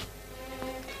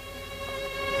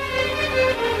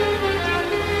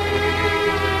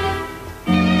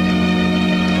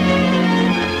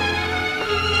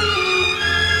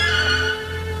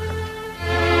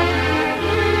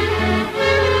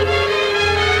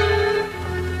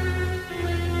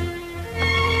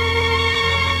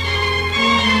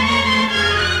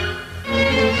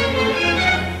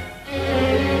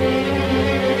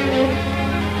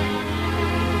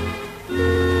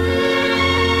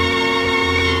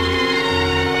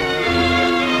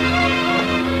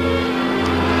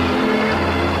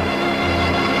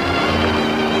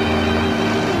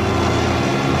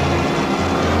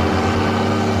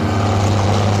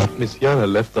 Miss Jana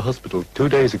left the hospital 2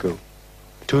 days ago.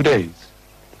 2 days.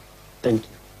 Thank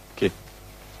you. Okay.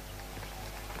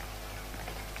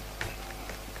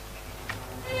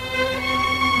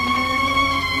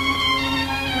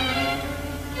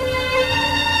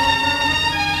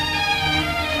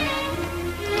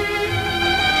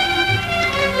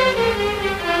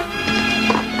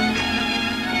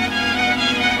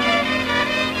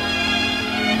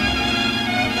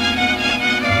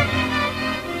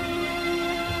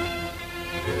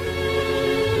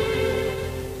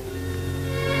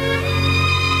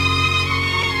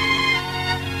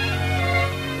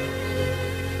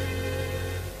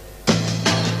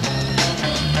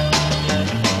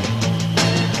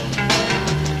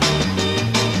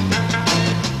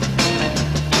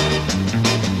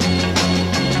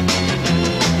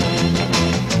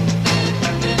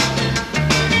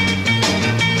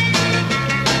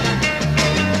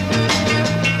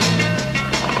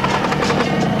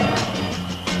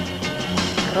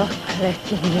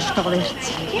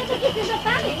 Штолешци.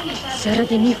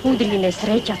 Заради нив удрили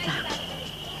несреќата.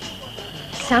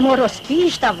 Само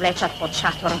роспишта влечат под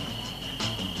шаторот.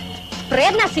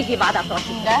 Предна си ги вадат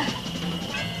очите. Да.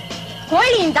 Кој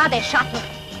ли им даде шатор?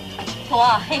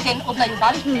 Тоа еден од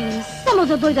најубавите. Само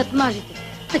да дојдат мажите,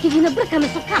 да ќе ги набркаме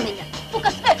со камења.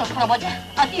 Тука светот пробоѓа,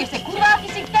 а тие се курваат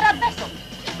и се терат бесови.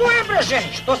 Што е, бре,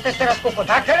 жени? Што сте се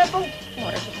раскокотакарето?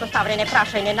 Морачко ставре, не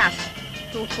прашај не нас.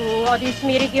 Туку оди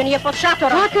смири ги оние под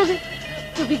шаторот. Така да...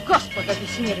 То би Господ да ги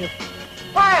смирил.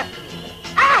 Па,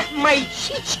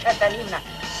 мајчичката нивна,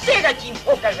 сега ќе им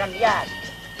покажам јас.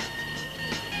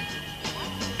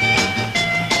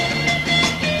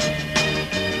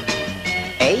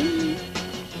 Еј,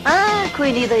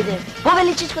 кој ни дојде?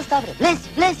 Повеличичко ставре, влези,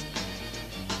 влези.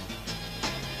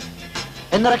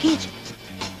 Едно ракијче.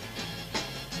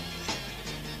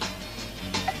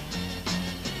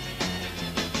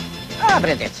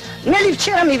 Бре, деца, нели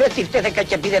вчера ми ветивте дека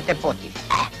ќе бидете потив?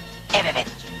 Еве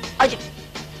веднаш. Ајде.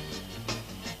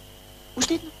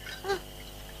 Уште едно.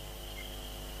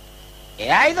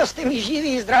 Ајде сте ми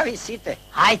живи и здрави сите.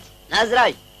 Ајде, на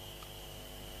здрави.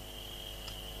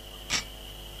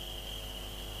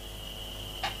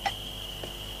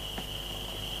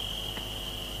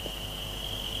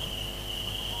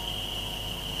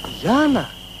 Јана.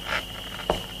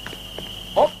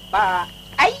 Опа,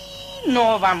 ај,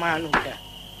 нова манука.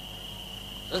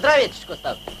 Здравје, Чичко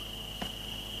Став.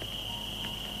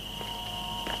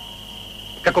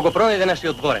 Како го проведе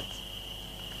нашиот дворец?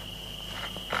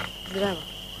 Здраво.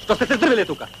 Што сте се здрвили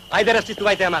тука? Ајде,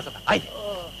 расчистувајте ја масата. Ајде.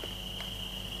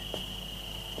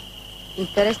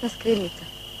 Интересна скривница.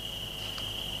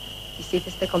 И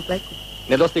сите сте комплетни.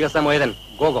 Недостига само еден,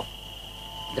 Гого.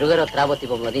 Другарот работи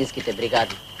во младинските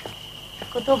бригади.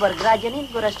 Како добар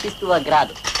граѓанин го расчистува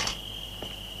градот.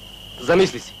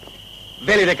 Замисли си.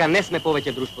 Вели дека не сме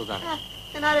повеќе друштво за нас.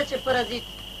 Се нарече паразит.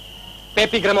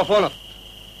 Пепи грамофонот.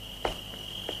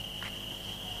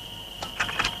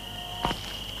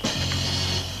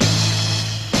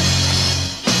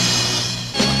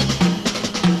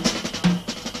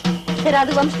 Се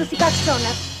радувам што си пак со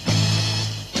нас.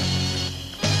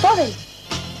 Повели.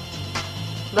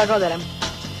 Благодарам.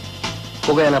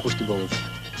 Кога ја напушти болницата?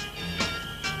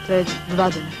 Пред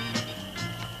 2 дена.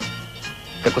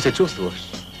 Како се чувствуваш?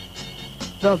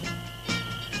 Добро.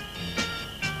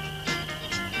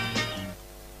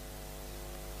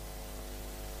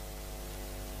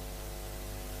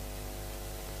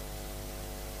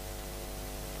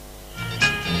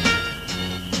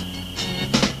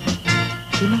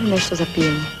 Ima li nešto za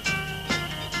pijenje?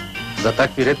 Za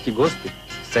takvi retki gosti,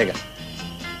 svega.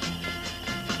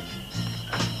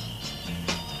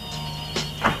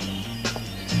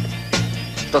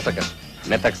 Što se kaže?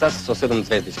 Metaksas so 7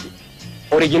 zvezdički.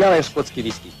 Originalen škotski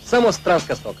viski. Samo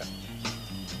stranska stoka.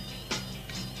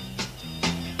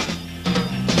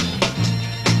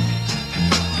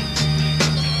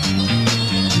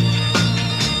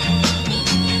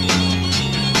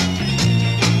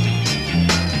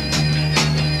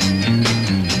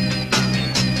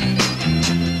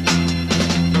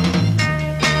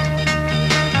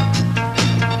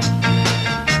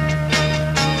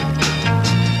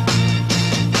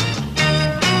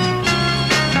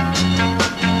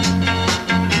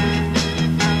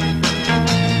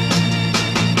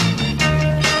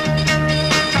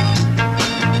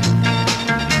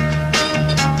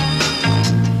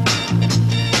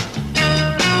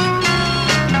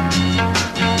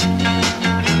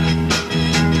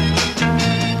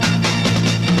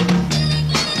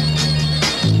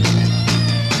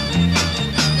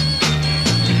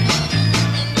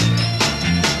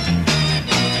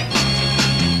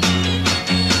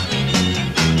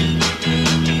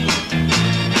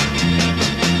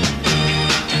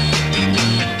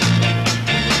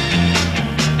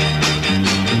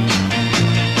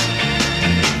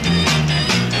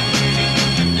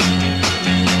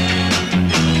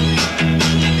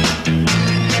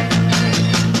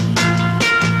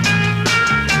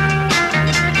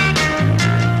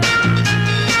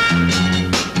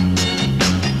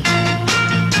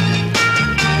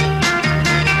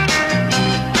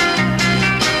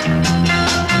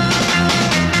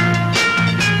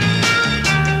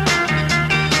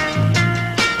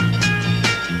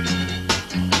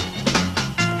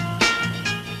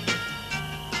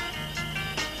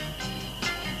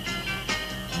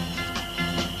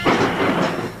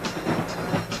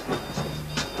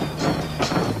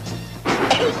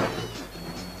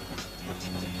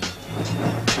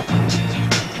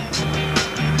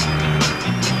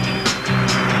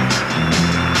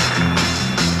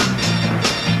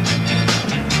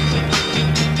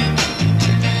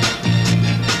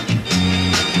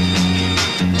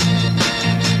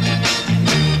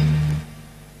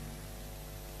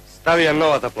 Stavljam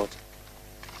novata ploča.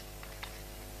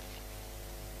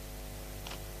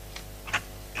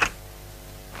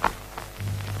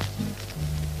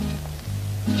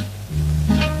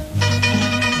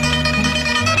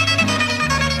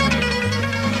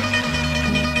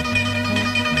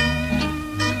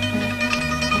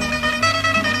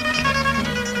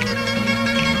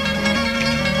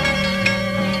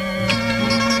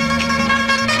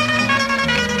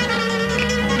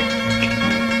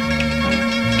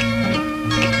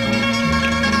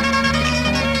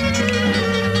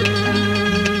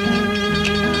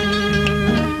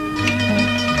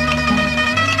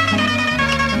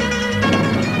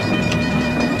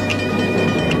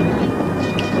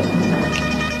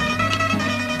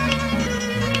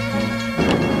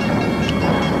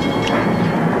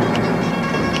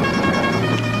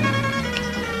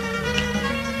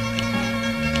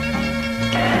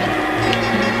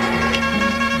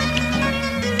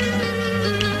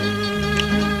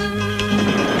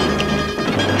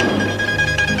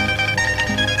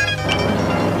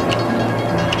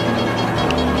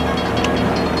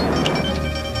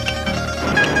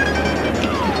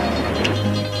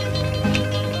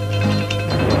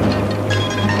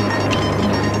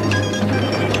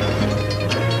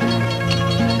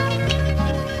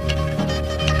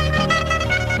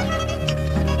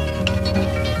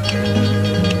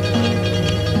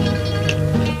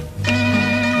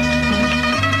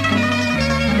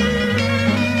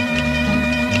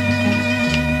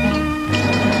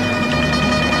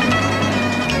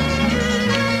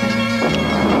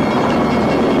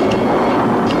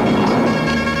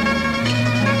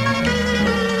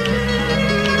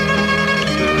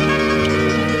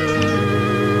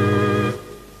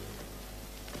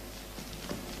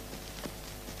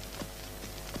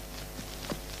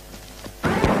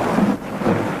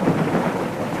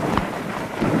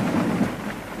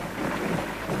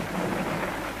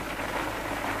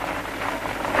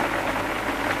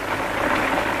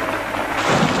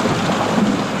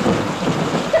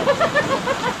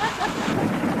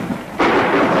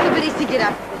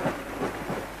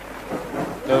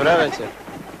 Dobra večer.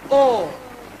 O,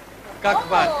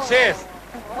 kakva čest!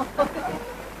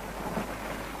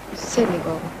 Sedni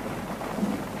go.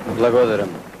 Благодарам.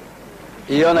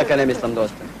 И онака не мислам да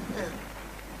остане.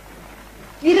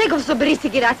 И реков собери си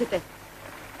ги раците.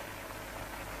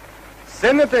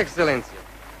 Седнете, екселенция.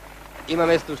 Има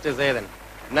место уште за еден.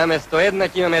 Наместо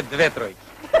еднак имаме две тројки.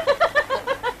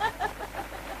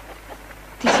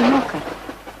 Ti si mokar.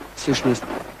 Всъщност,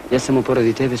 аз само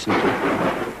поради тебе съм тук.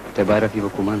 Те барах и во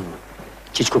Куманово.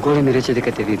 Чичко Коле ми рече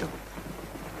дека те видел.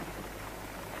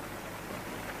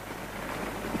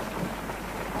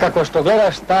 Како што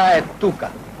гледаш, таа е тука.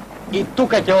 И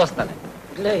тука ќе остане.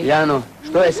 Гледай. Јано,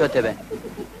 што е со тебе?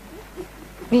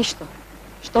 Ništo.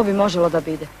 Što bi moželo da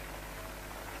bide?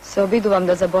 Se obiduvam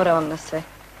da zaboravam na sve.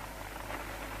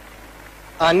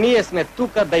 А ние сме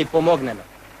тука да й помогнеме.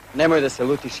 Немој да се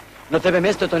лутиш, но тебе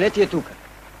местото не ти е тука.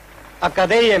 А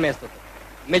каде е местото?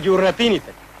 Меѓу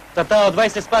урнатините. За таа од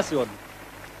 20 спаси од.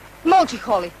 Молчи,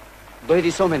 Холи.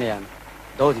 Дојди со мене, Јано.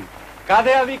 Да одим. Каде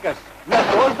ја викаш? На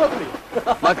дождот ли?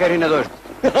 Макар и на дождот.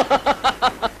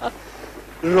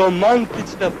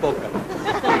 Романтична покана.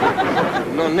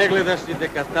 Но не гледаш ли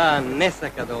дека таа не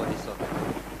сака да оди со тебе.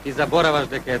 Ти забораваш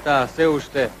дека е таа се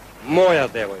уште моја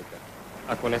девојка,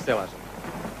 ако не се лажам.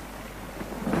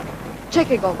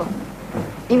 Čekaj, Gogo.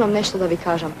 Imam nešto da vi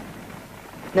kažem.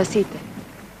 Nasite.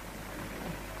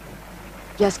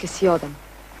 Jaske si odam.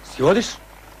 Si odиш?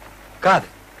 Kade?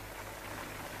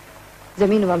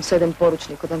 Zaminuvam se jedan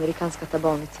poručnik od amerikanskata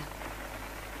bolnica.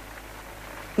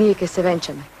 Nije ke se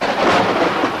venčame.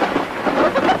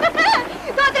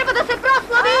 To treba da se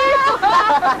proslavi!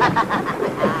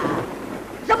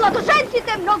 Za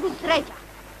mladožencите mnogo sreća.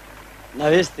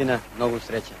 Навистина, многу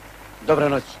среќа. Добра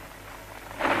ноќ.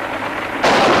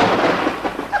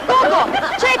 Gogo,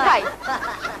 čekaj!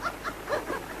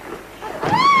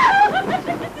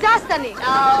 Zastani!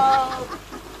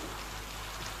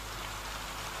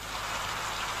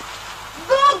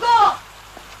 Gogo!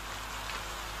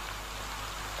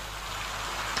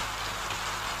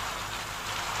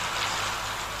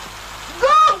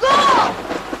 Gogo!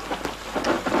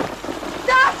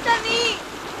 Zastani!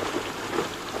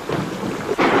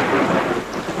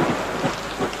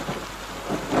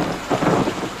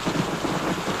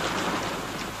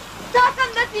 Čakam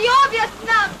da ti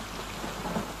objasnam!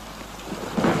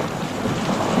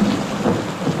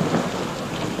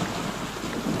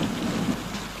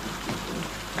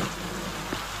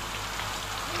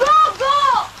 Gogo!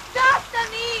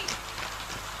 Zastani!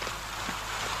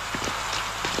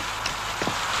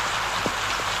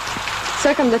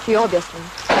 Čekam da ti objasnim.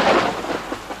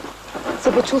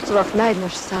 Se počustvovav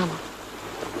najednoš sama.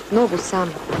 Mnogo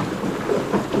sama.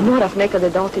 I morav nekade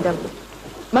da otidam.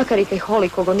 Makar i kaj Holi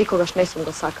kogo nikogaš ne sam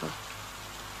dosakao.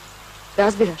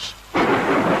 Razbiraš?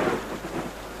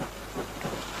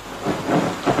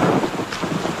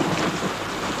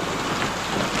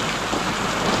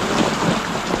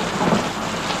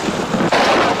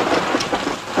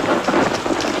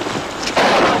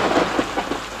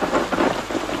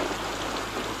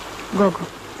 Gogo,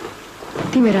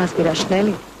 ti me razbiraš, ne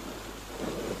li?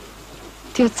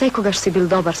 Ti od sekogaš si bil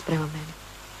dobar sprema mene.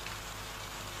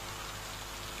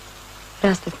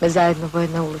 Rastav me zajedno vo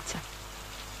jedna ulica.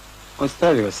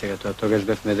 Остави го сега тоа, тогаш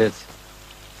бевме деца.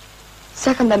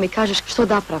 Sakam da mi kažeš što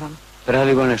da pravam.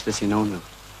 Прави го нешто си наумил.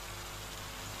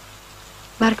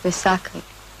 Mark me saka.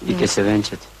 И ке се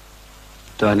венчате.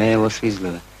 Тоа не е лошо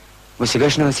изгледа. Во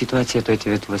сегашнава ситуација тој ти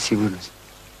ветува сигурност.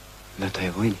 Но тој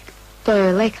е војник. Тој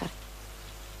е лекар.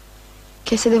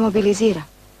 Ке se demobilizira.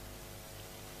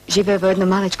 Žive vo jedno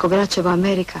malečko grače vo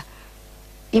Amerika.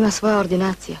 Ima svoja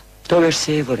ordinacija. Тогаш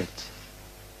се е во ред.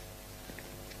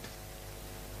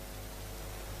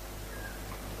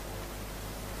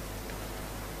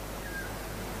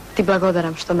 Ti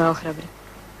blagodaram što me ohrabri.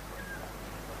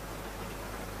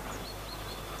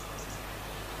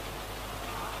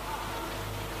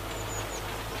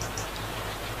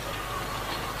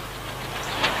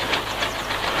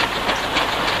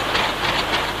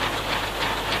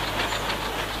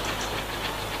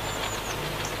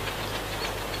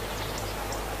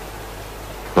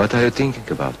 What are you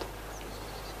thinking about?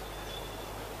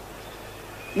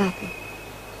 Nothing.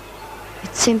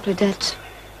 It's simply that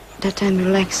I'm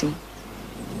relaxing.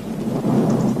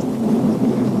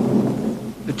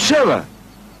 The tremor!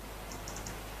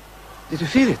 Did you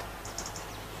feel it?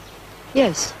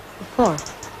 Yes, before.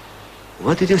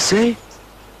 What did you say?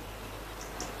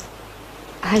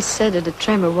 I said that the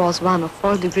tremor was 1 of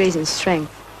 4 degrees in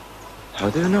strength. How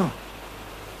do you know?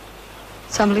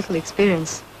 Some little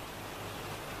experience.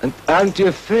 And aren't you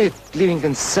afraid living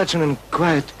in such an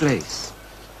unquiet place?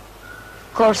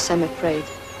 Of course I'm afraid.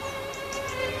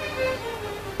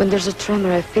 When there's a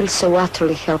tremor, I feel so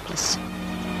utterly helpless.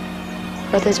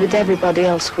 But as with everybody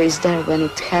else who is there when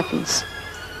it happens,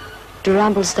 the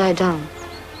rumbles die down.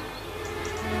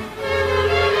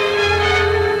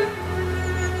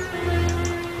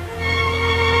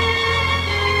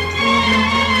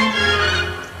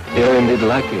 You're indeed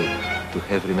lucky to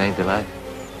have remained alive.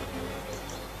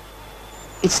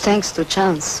 It's thanks to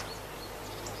chance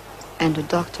and to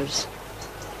doctors.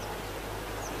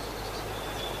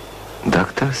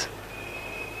 Doctors?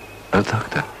 A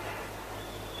doctor?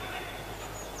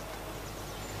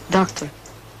 Doctor.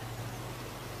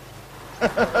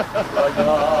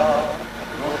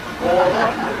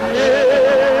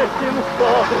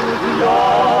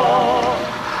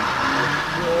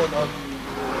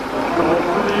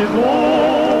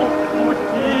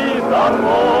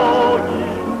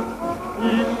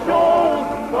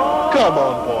 Come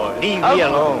on, boy. Leave me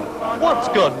alone. What's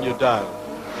gotten you down?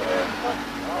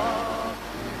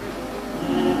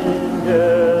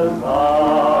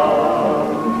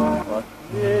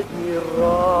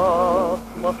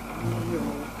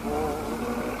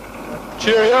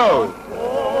 Cheerio!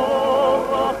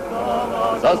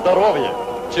 За здоровье!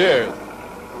 Cheers!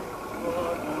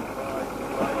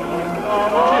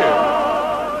 Cheers!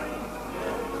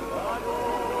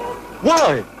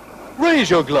 Why? Raise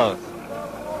your glass!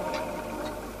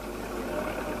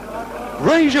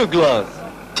 Raise your glass!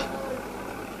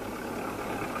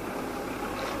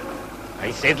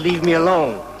 I said leave me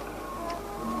alone.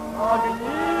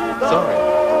 Sorry.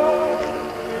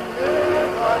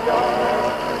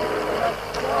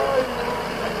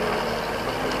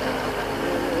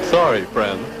 Sorry,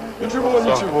 friend. Ничего,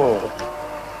 ничего.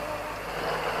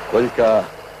 Только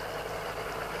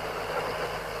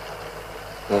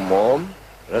умом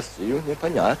Россию не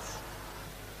понять.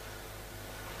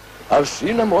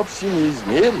 Аршином общим не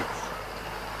измерить.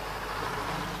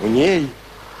 У ней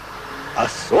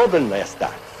особенная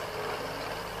стать.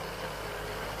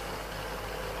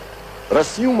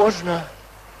 Россию можно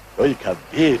только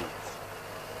верить.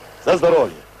 За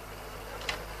здоровье.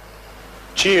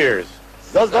 Cheers.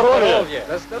 За здоровье.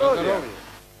 За здоровье.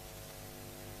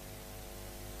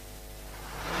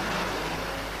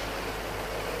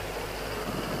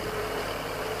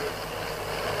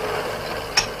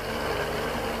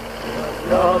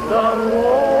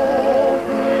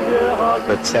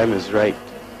 But Sam is right.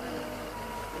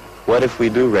 What if we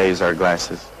do raise our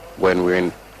glasses when we're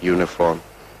in uniform?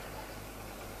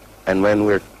 And when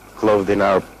we're clothed in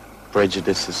our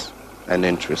prejudices and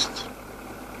interests?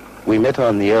 We met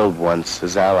on the Elbe once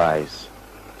as allies.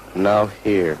 Now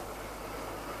here.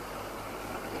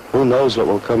 Who knows what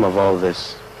will come of all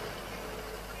this?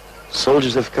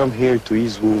 Soldiers have come here to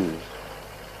ease wounds.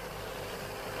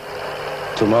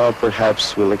 Tomorrow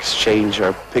perhaps we'll exchange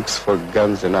our picks for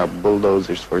guns and our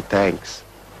bulldozers for tanks.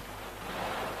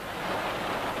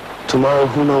 Tomorrow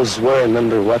who knows where and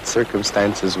under what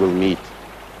circumstances we'll meet.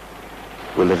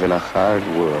 We live in a hard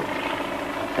world,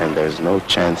 and there's no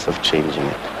chance of changing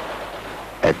it.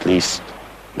 At least,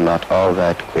 not all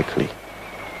that quickly.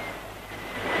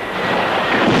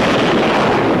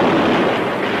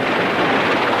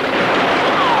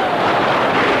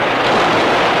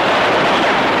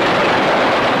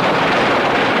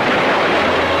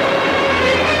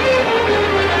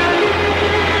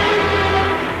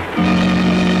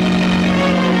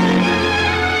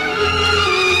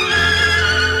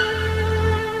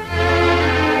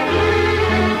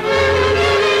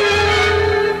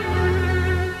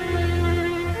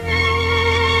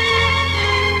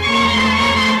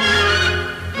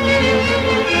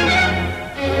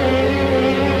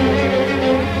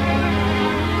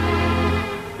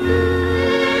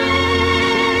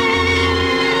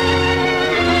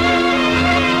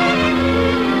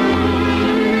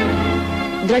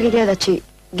 Драги гледачи,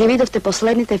 ги видовте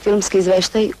последните филмски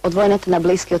извештаи од војната на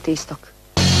Блискиот Исток.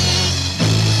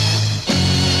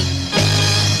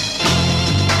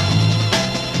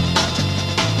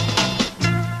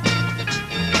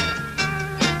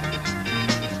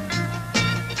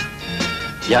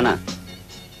 Јана,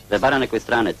 ве бара некој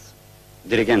странец,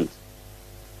 диригент.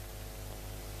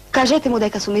 Кажете му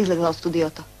дека сум излегла од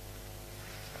студиото.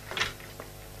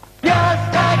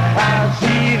 Јас така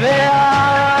живеам.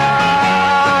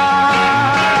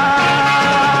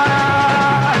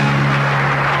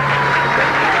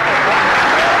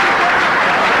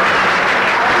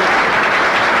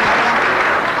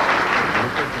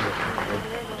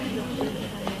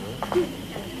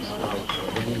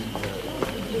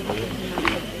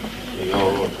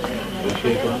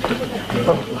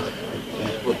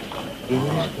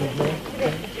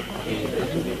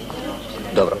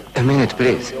 Dobro. A minute,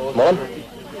 please. Mom?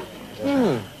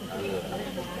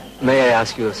 May I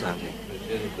ask you something?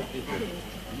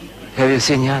 Have you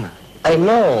seen Jana? I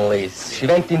know, Liz. She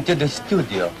went into the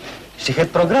studio. She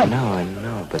had program. No, I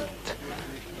know, but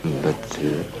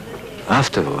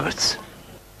afterwards.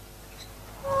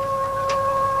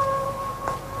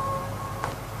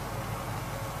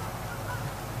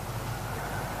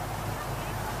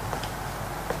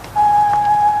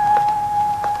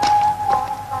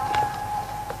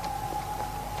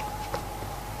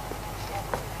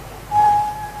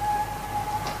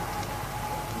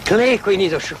 Gle koji ni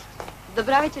došao.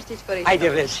 Dobra večer, čičko Risto. Ajde,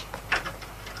 vlezi.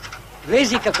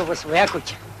 Vlezi kako bo svoja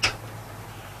kuća.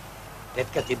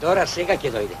 Tetka ti Dora sega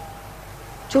ke dojde.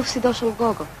 Čuv si došao u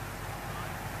Gogo.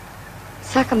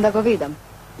 Sakam da go vidam.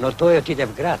 No to je otide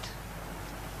v grad.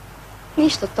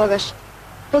 Ništa od togaš.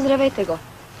 Pozdravajte go.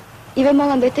 I ve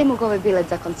molam dajte mu ovaj bilet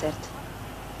za koncert.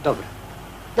 Dobro.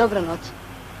 Dobra noć.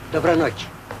 Dobra noć.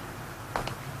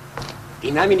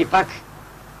 I namini pak.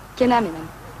 Kje naminam.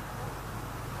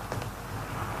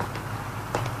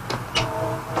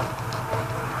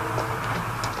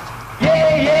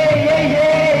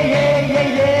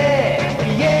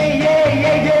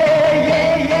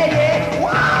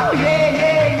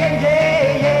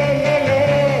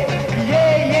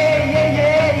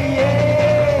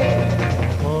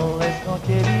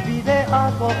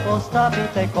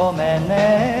 Postavite ko mene,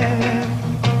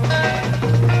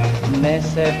 ne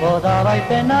se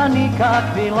podavajte na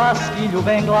nikakvi laski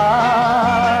ljuben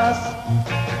glas.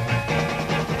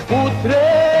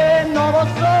 Utre novo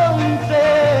sonce,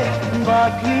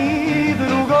 bakni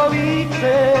drugo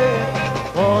lice,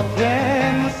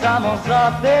 potem samo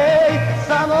zapej,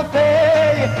 samo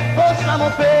pej, o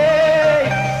samo pej,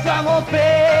 samo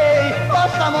pej, o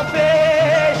samo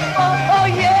pej, o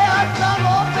yeah,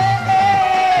 samo pej.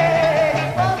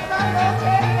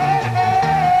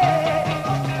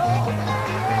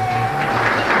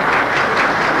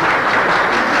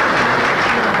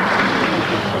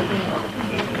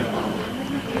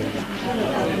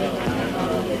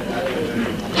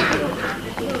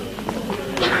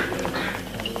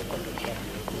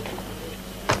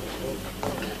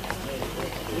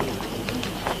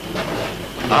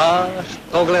 A,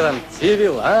 što gledam,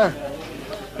 civil, a?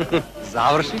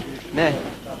 Završi? Ne,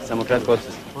 samo kratko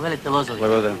odsustvo. Povedite vozovi.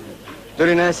 Благодарам.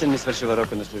 Дори на есен ми свършива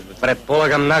рока на службата.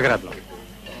 Предполагам наградно.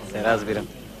 Се разбирам.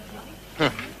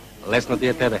 Лесно ти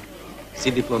е тебе.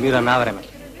 Си дипломира на време.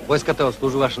 Войската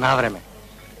ослужуваш на време.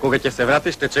 Кога ќе се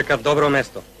вратиш, те чека добро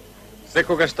место.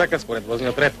 Секогаш така според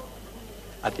возниот ред.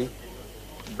 А ти?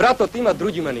 Братот има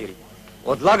други манири.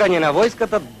 Одлагање на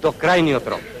войската до крајниот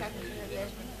рок.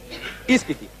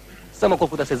 Испити. Само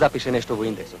колку да се запише нешто во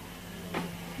индексот.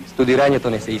 Студирањето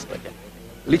не се исплаќа.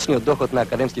 Личниот доход на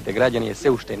академските граѓани е се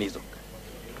уште низок.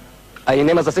 А и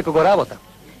нема за секого работа.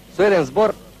 Со еден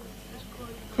збор...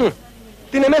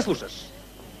 Ти не ме слушаш.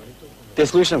 Те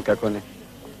слушам, како не.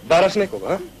 Бараш некого,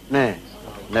 а? Не,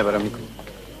 не барам никого.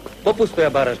 Попусто ја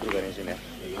бараш, другар инженер.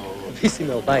 Ви си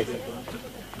ме обајца.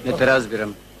 Не те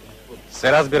разбирам.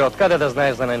 Се разбира од каде да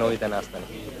знаеш за најновите настани.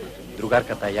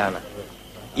 Другарката Јана.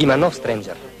 Има нов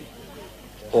стренџер.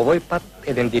 Овој пат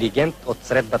еден диригент од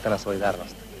средбата на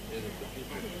солидарност.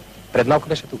 Пред малку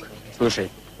беше тука. Слушај,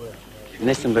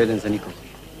 не сум дојден за никого.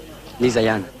 Ни за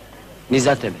Јана, ни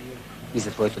за тебе, ни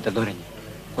за твоето тедорење.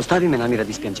 Остави ме на мира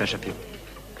да испијам чаша пиво.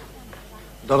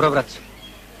 Добро, братче.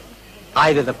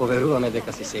 Ајде да поверуваме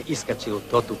дека си се искачил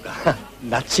до тука,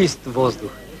 на чист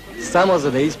воздух, само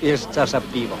за да испиеш чаша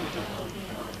пиво.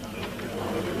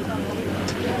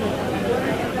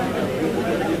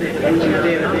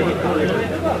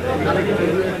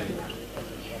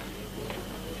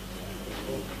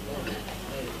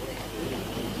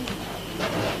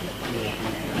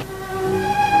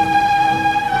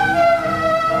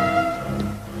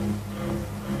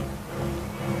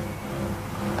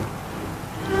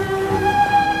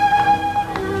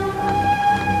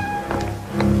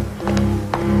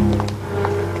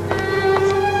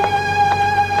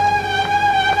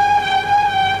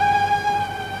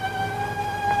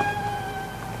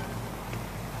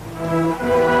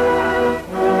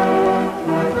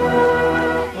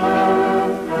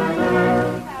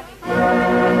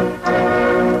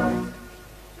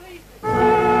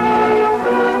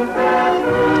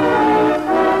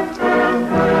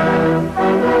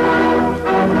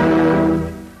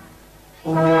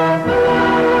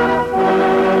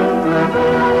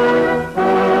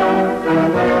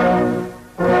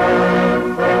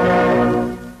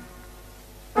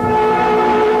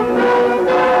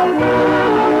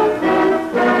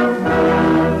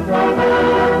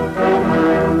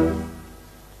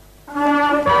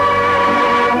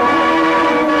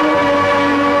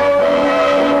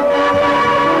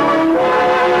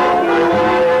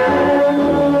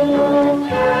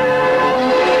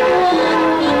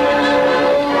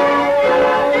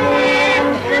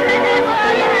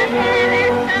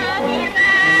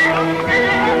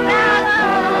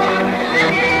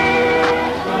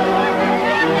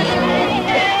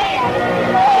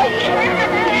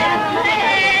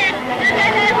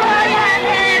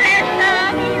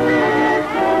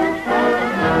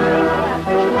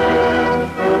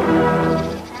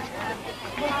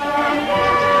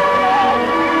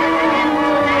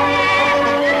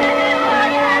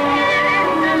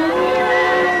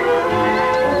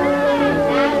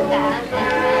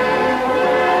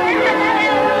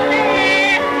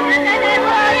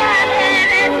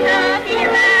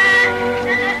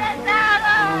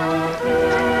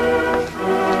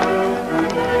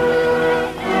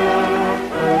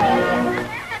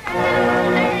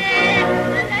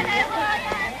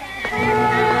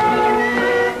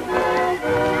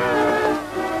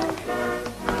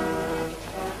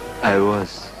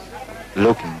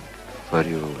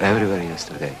 everywhere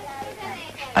yesterday.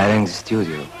 I rang the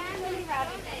studio.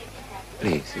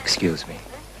 Please, excuse me.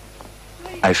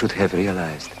 I should have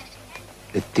realized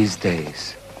that these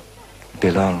days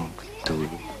belong to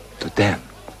them.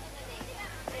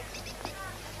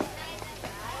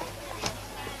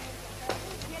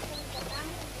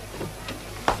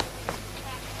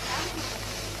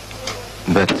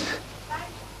 But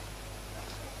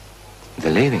the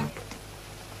living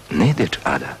need each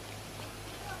other.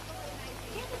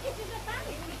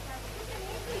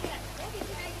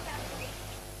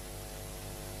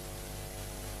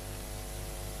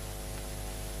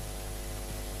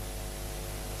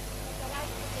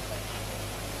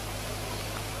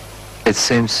 It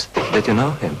seems that you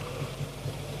know him.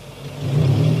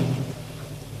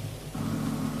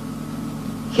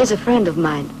 He's a friend of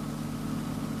mine.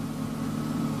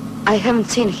 I haven't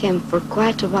seen him for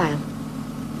quite a while.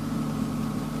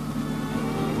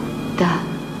 Da,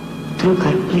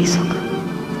 drugar blizok,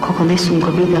 koga ne sam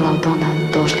go vidjela od ona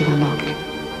došljiva noge.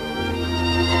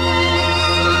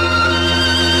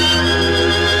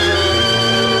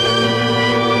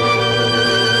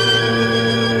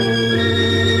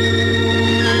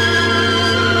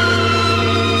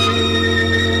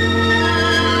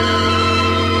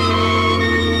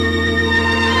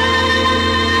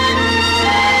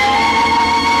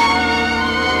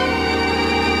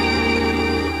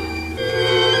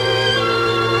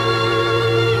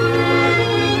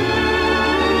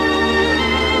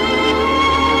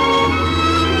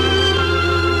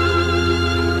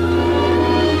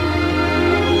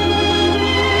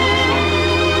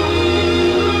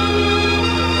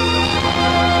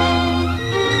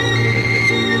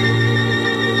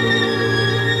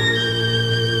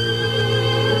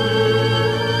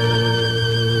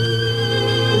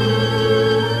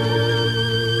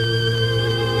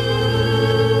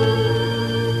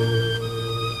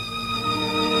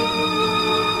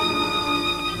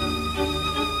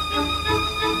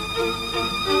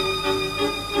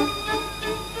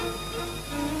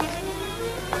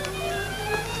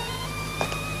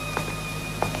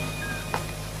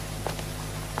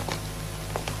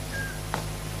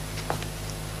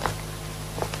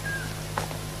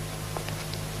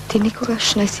 Ti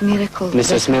nikogaš ne si mi rekao... Не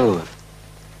се смелував.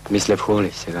 Мисля в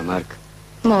холи сега, Марк.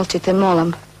 Молчите,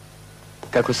 молам.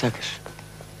 Како сакаш.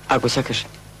 Ако сакаш,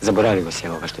 заборави го се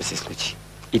ова што се случи.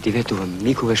 И ти ветувам,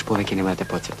 никогаш повеќе нема да те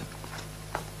подсетам.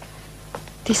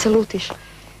 Ti se lutiš,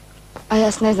 a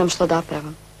ja ne znam što da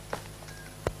pravam.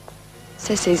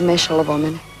 Sve se izmešalo vo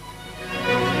mene.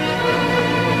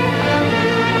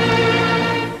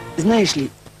 Знаеш ли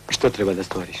што треба да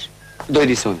сториш?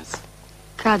 Дојди со нас.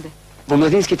 Каде? Во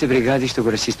младинските бригади што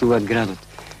го расчистуваат градот.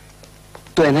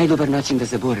 Тоа е најдобар начин да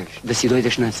заборавиш, да си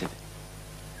дојдеш на себе.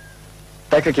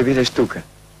 Така ќе бидеш тука,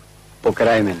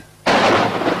 покрај мене.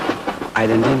 А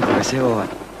еден ден кога се ова...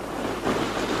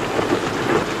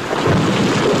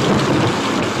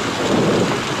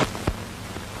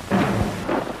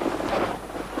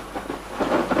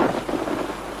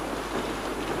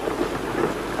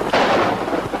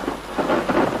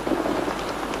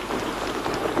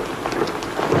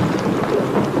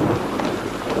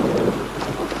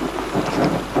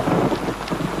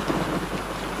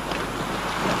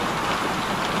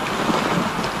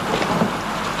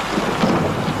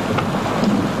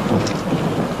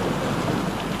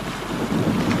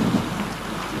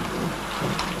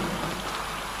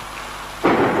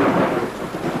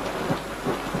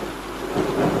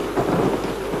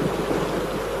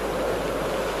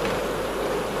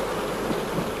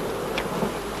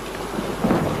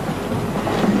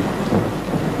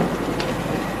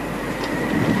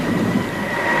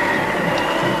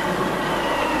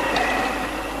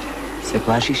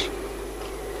 Plašiš?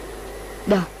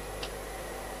 Da.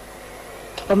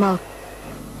 Pomalo.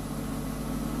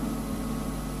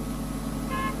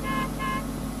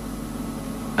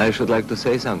 I should like to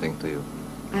say something to you.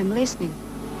 I'm listening.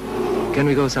 Can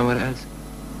we go somewhere else?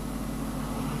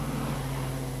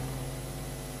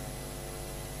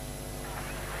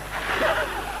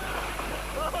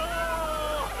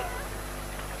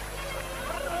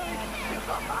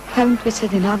 Haven't we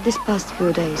said enough this past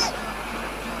few days?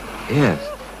 Yes,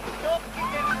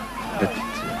 but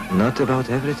not about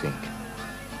everything.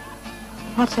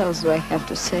 What else do I have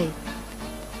to say?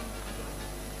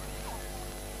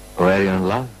 Were you in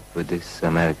love with this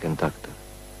American doctor?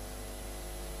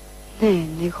 Ne,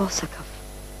 nego osakav.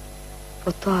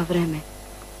 Po toa vreme,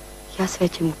 ja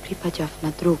sveće mu pripađav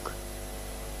na drug.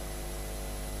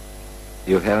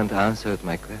 You haven't answered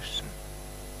my question.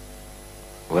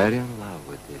 Were you in love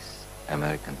with this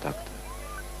American doctor?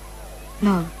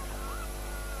 No.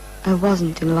 I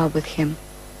wasn't in love with him.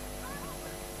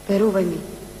 Veruj mi,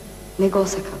 ne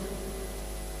gosakam.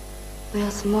 No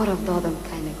jaz moram da odam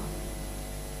kaj nego.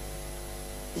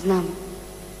 Znam,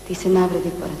 ti se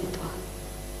navredi poradi toga.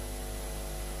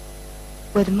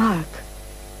 With Mark,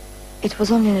 it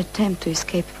was only an attempt to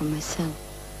escape from myself.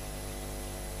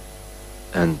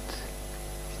 And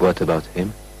what about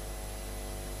him?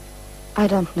 I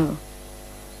don't know.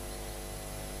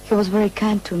 He was very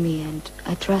kind to me and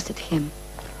I trusted him.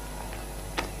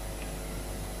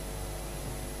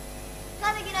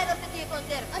 Kada gi najdete tije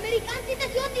konzerv? Amerikancите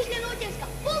su otišli na Učenska.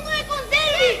 Puno je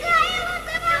konzervi! Evo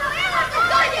te,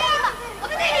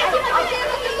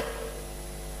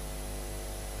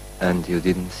 And you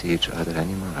didn't see each other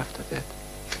anymore after that?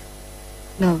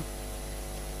 No,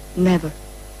 never.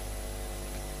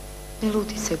 Ne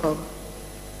luti se, Gogo.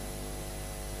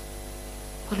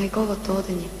 Onaj Gogo to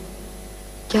odenje.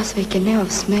 Jaz vejke nemam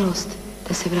smelost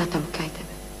da se vratam kaj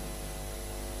tebe.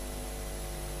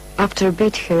 After a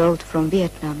bit he wrote from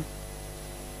Vietnam.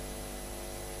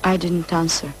 I didn't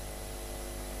answer.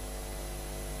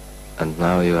 And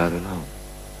now you are alone.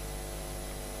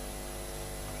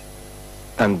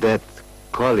 And that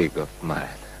colleague of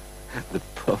mine, the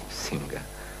pop singer.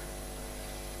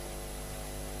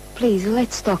 Please,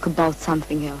 let's talk about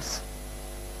something else.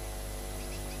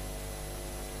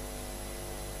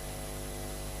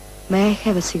 May I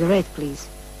have a cigarette, please?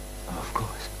 Of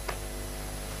course.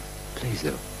 Please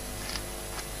do.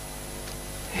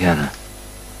 Jana,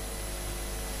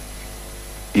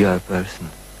 you are a person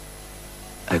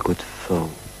I could fall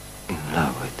in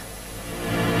love with.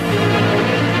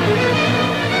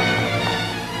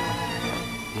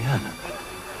 Jana.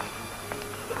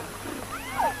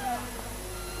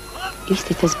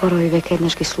 Istite zborovi vek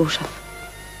jednaški slušav.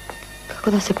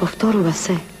 Kako da se povtoruva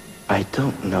se? I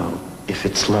don't know if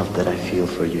it's love that I feel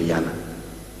for you, Jana.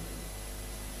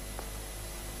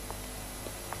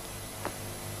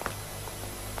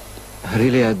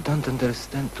 Really, I don't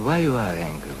understand why you are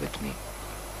angry with me.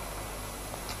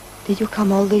 Did you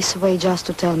come all this way just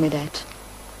to tell me that?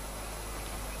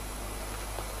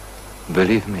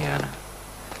 Believe me, Anna,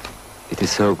 it is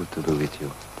so good to be with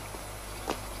you.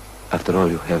 After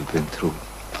all you have been through,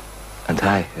 and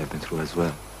I have been through as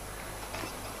well.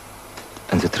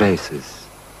 And the traces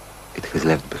it has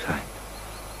left behind.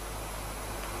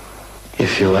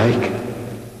 If you like,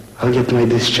 I'll get my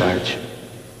discharge.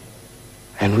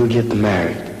 And we'll get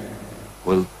married.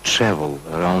 We'll travel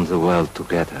around the world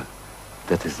together.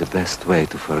 That is the best way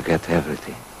to forget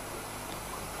everything.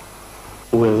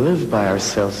 We'll live by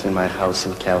ourselves in my house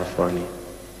in California,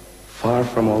 far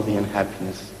from all the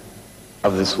unhappiness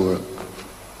of this world.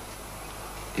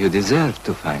 You deserve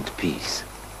to find peace.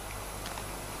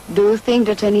 Do you think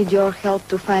that I need your help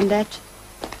to find that?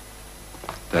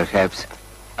 Perhaps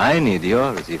I need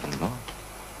yours even more.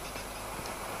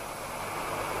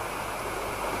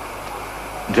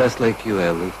 Just like you,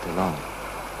 I lived alone,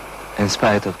 in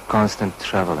spite of constant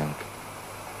traveling,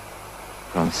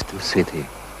 from city to city,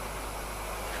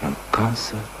 from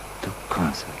concert to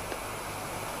concert.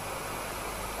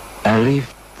 I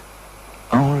lived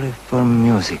only for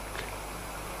music,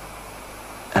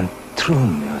 and true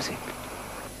music.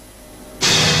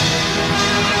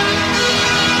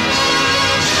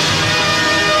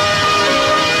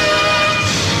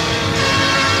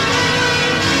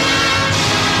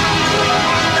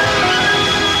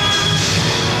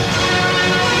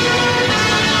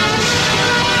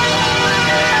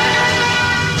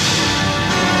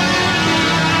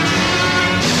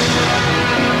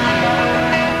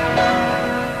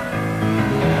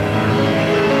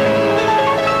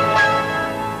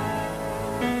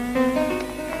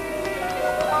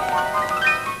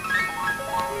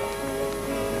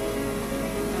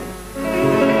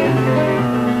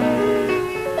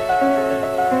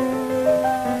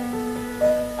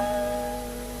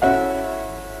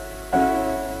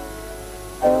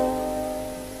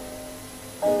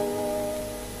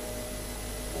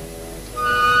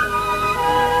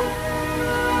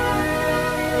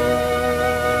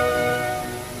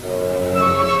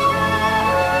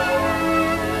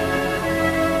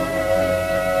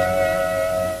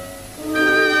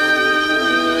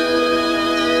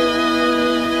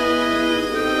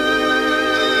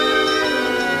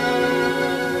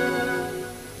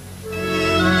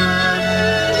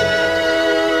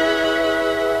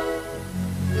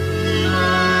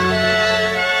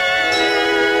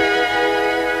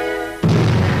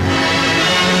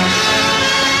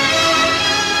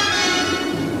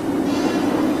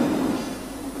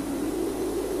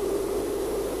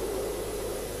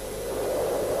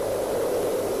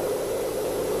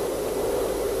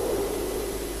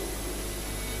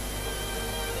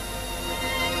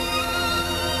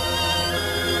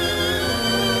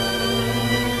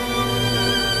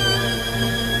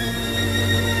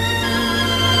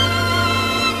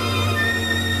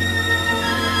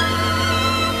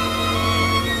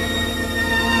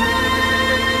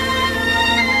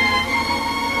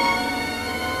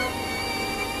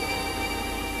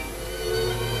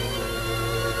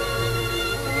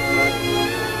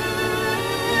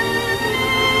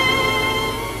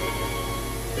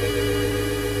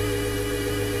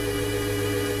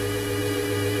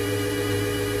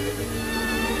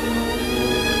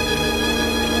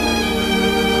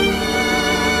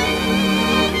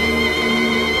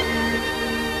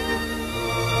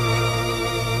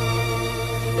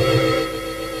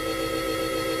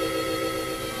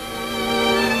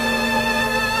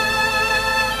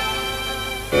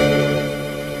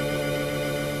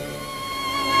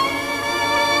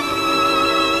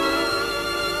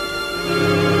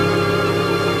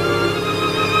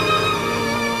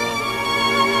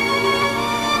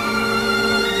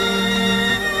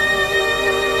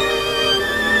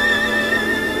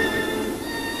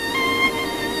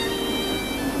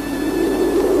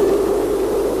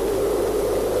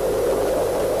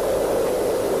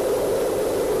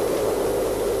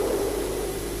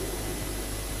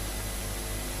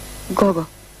 Gogo,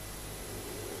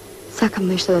 sakam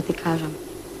nešto da ti kažem.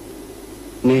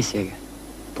 Ne sjega,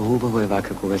 po ubovo je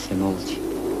vaka koga se molči.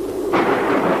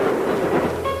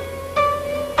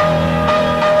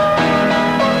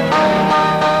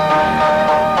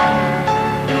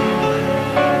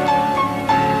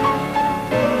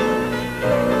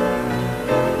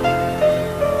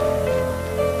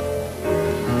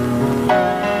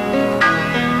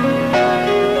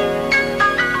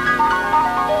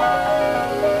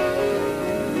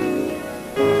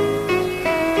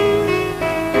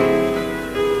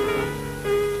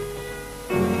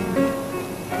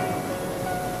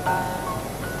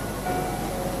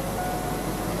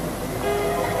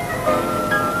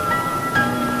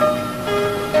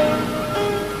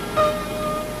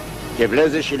 Ќе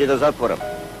влезеш или да затворам?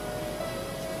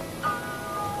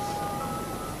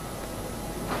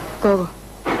 Gogo,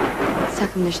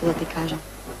 sakam nešto da ti kažem.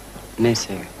 Ne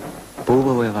sjega, po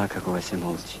ubovo je vaka koga se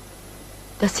molči.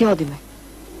 Da si odime.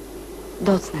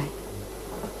 Docnaj.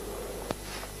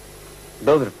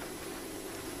 Dobro.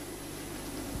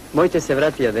 Mojte se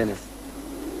vratija danes,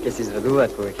 ke si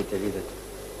izraduvat koga ke te vidat.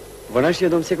 Vo našия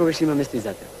dom sekogаш ima mesto i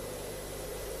za tebe.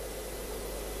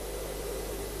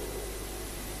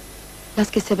 Jaz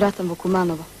ke se vratam v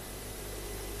Kumanovo.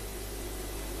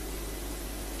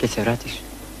 Ke se vratiš?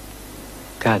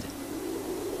 Kada?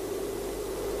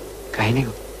 Kaj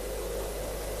nego?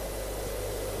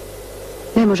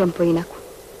 Ne možem po inaku.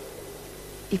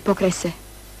 I pokraj se.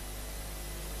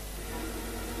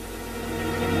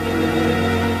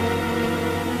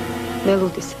 Ne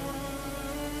luti se.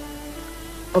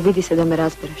 Obidi se da me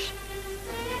razbereš.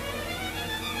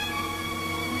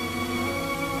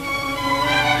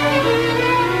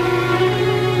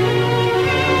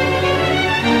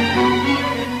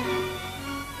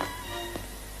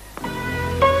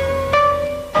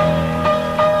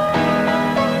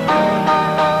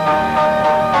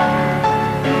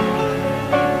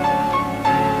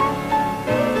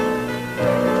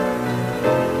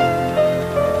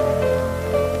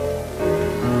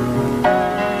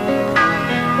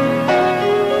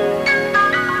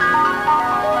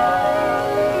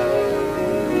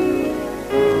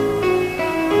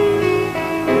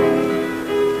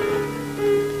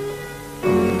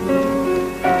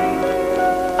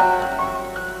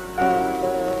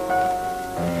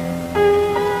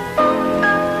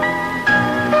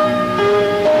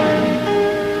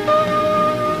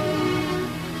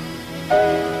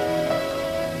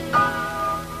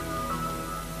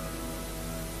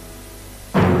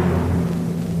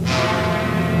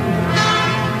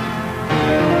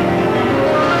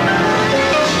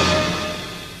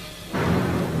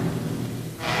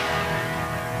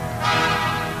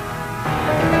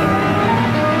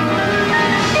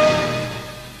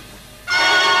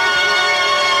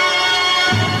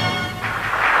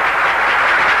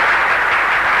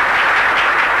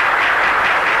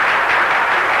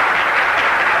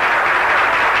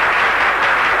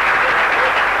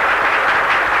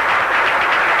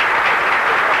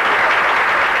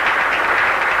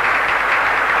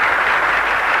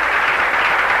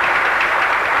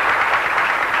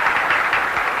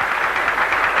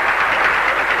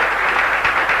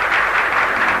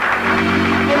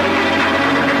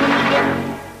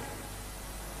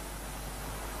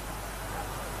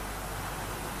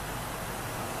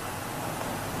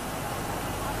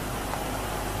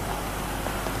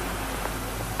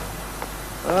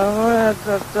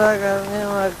 Toga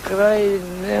nema kraj,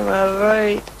 nema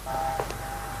raj.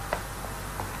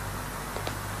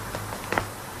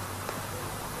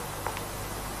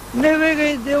 Ne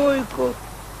begaj, devojko,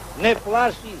 ne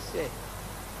plaši se.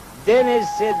 Danes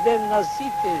se den na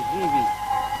site živi.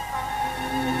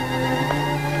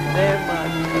 Nema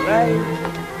kraj,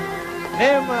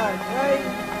 nema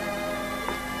kraj.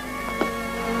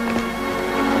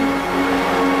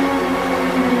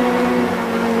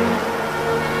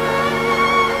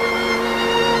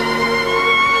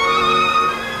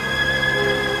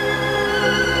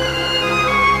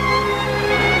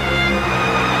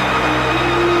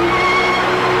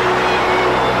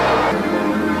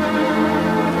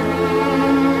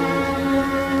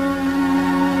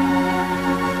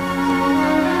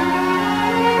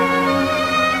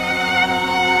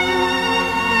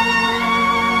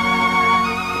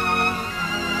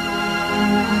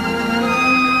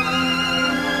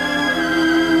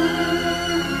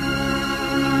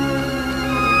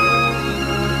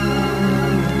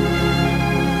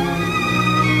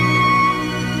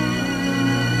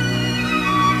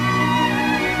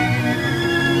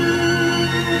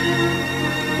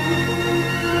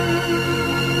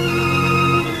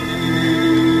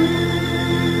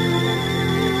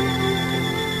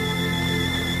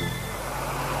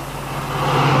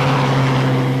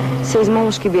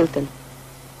 Seizmološki bilten.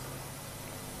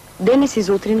 Danes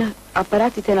izutrina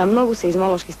aparatite na mnogu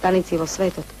seizmoloških stanici vo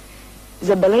svetot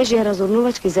zabeležija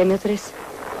razornuvački zemljotres,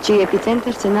 čiji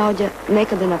epicentar se naođa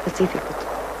nekada na Pacifikut.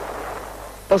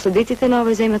 Posledicite na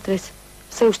ovaj zemljotres,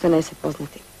 sve ušte ne se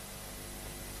poznati.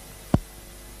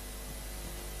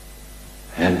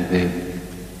 Erdbeben.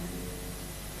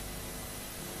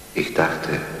 Ich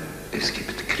dachte, es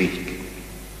gibt Krieg.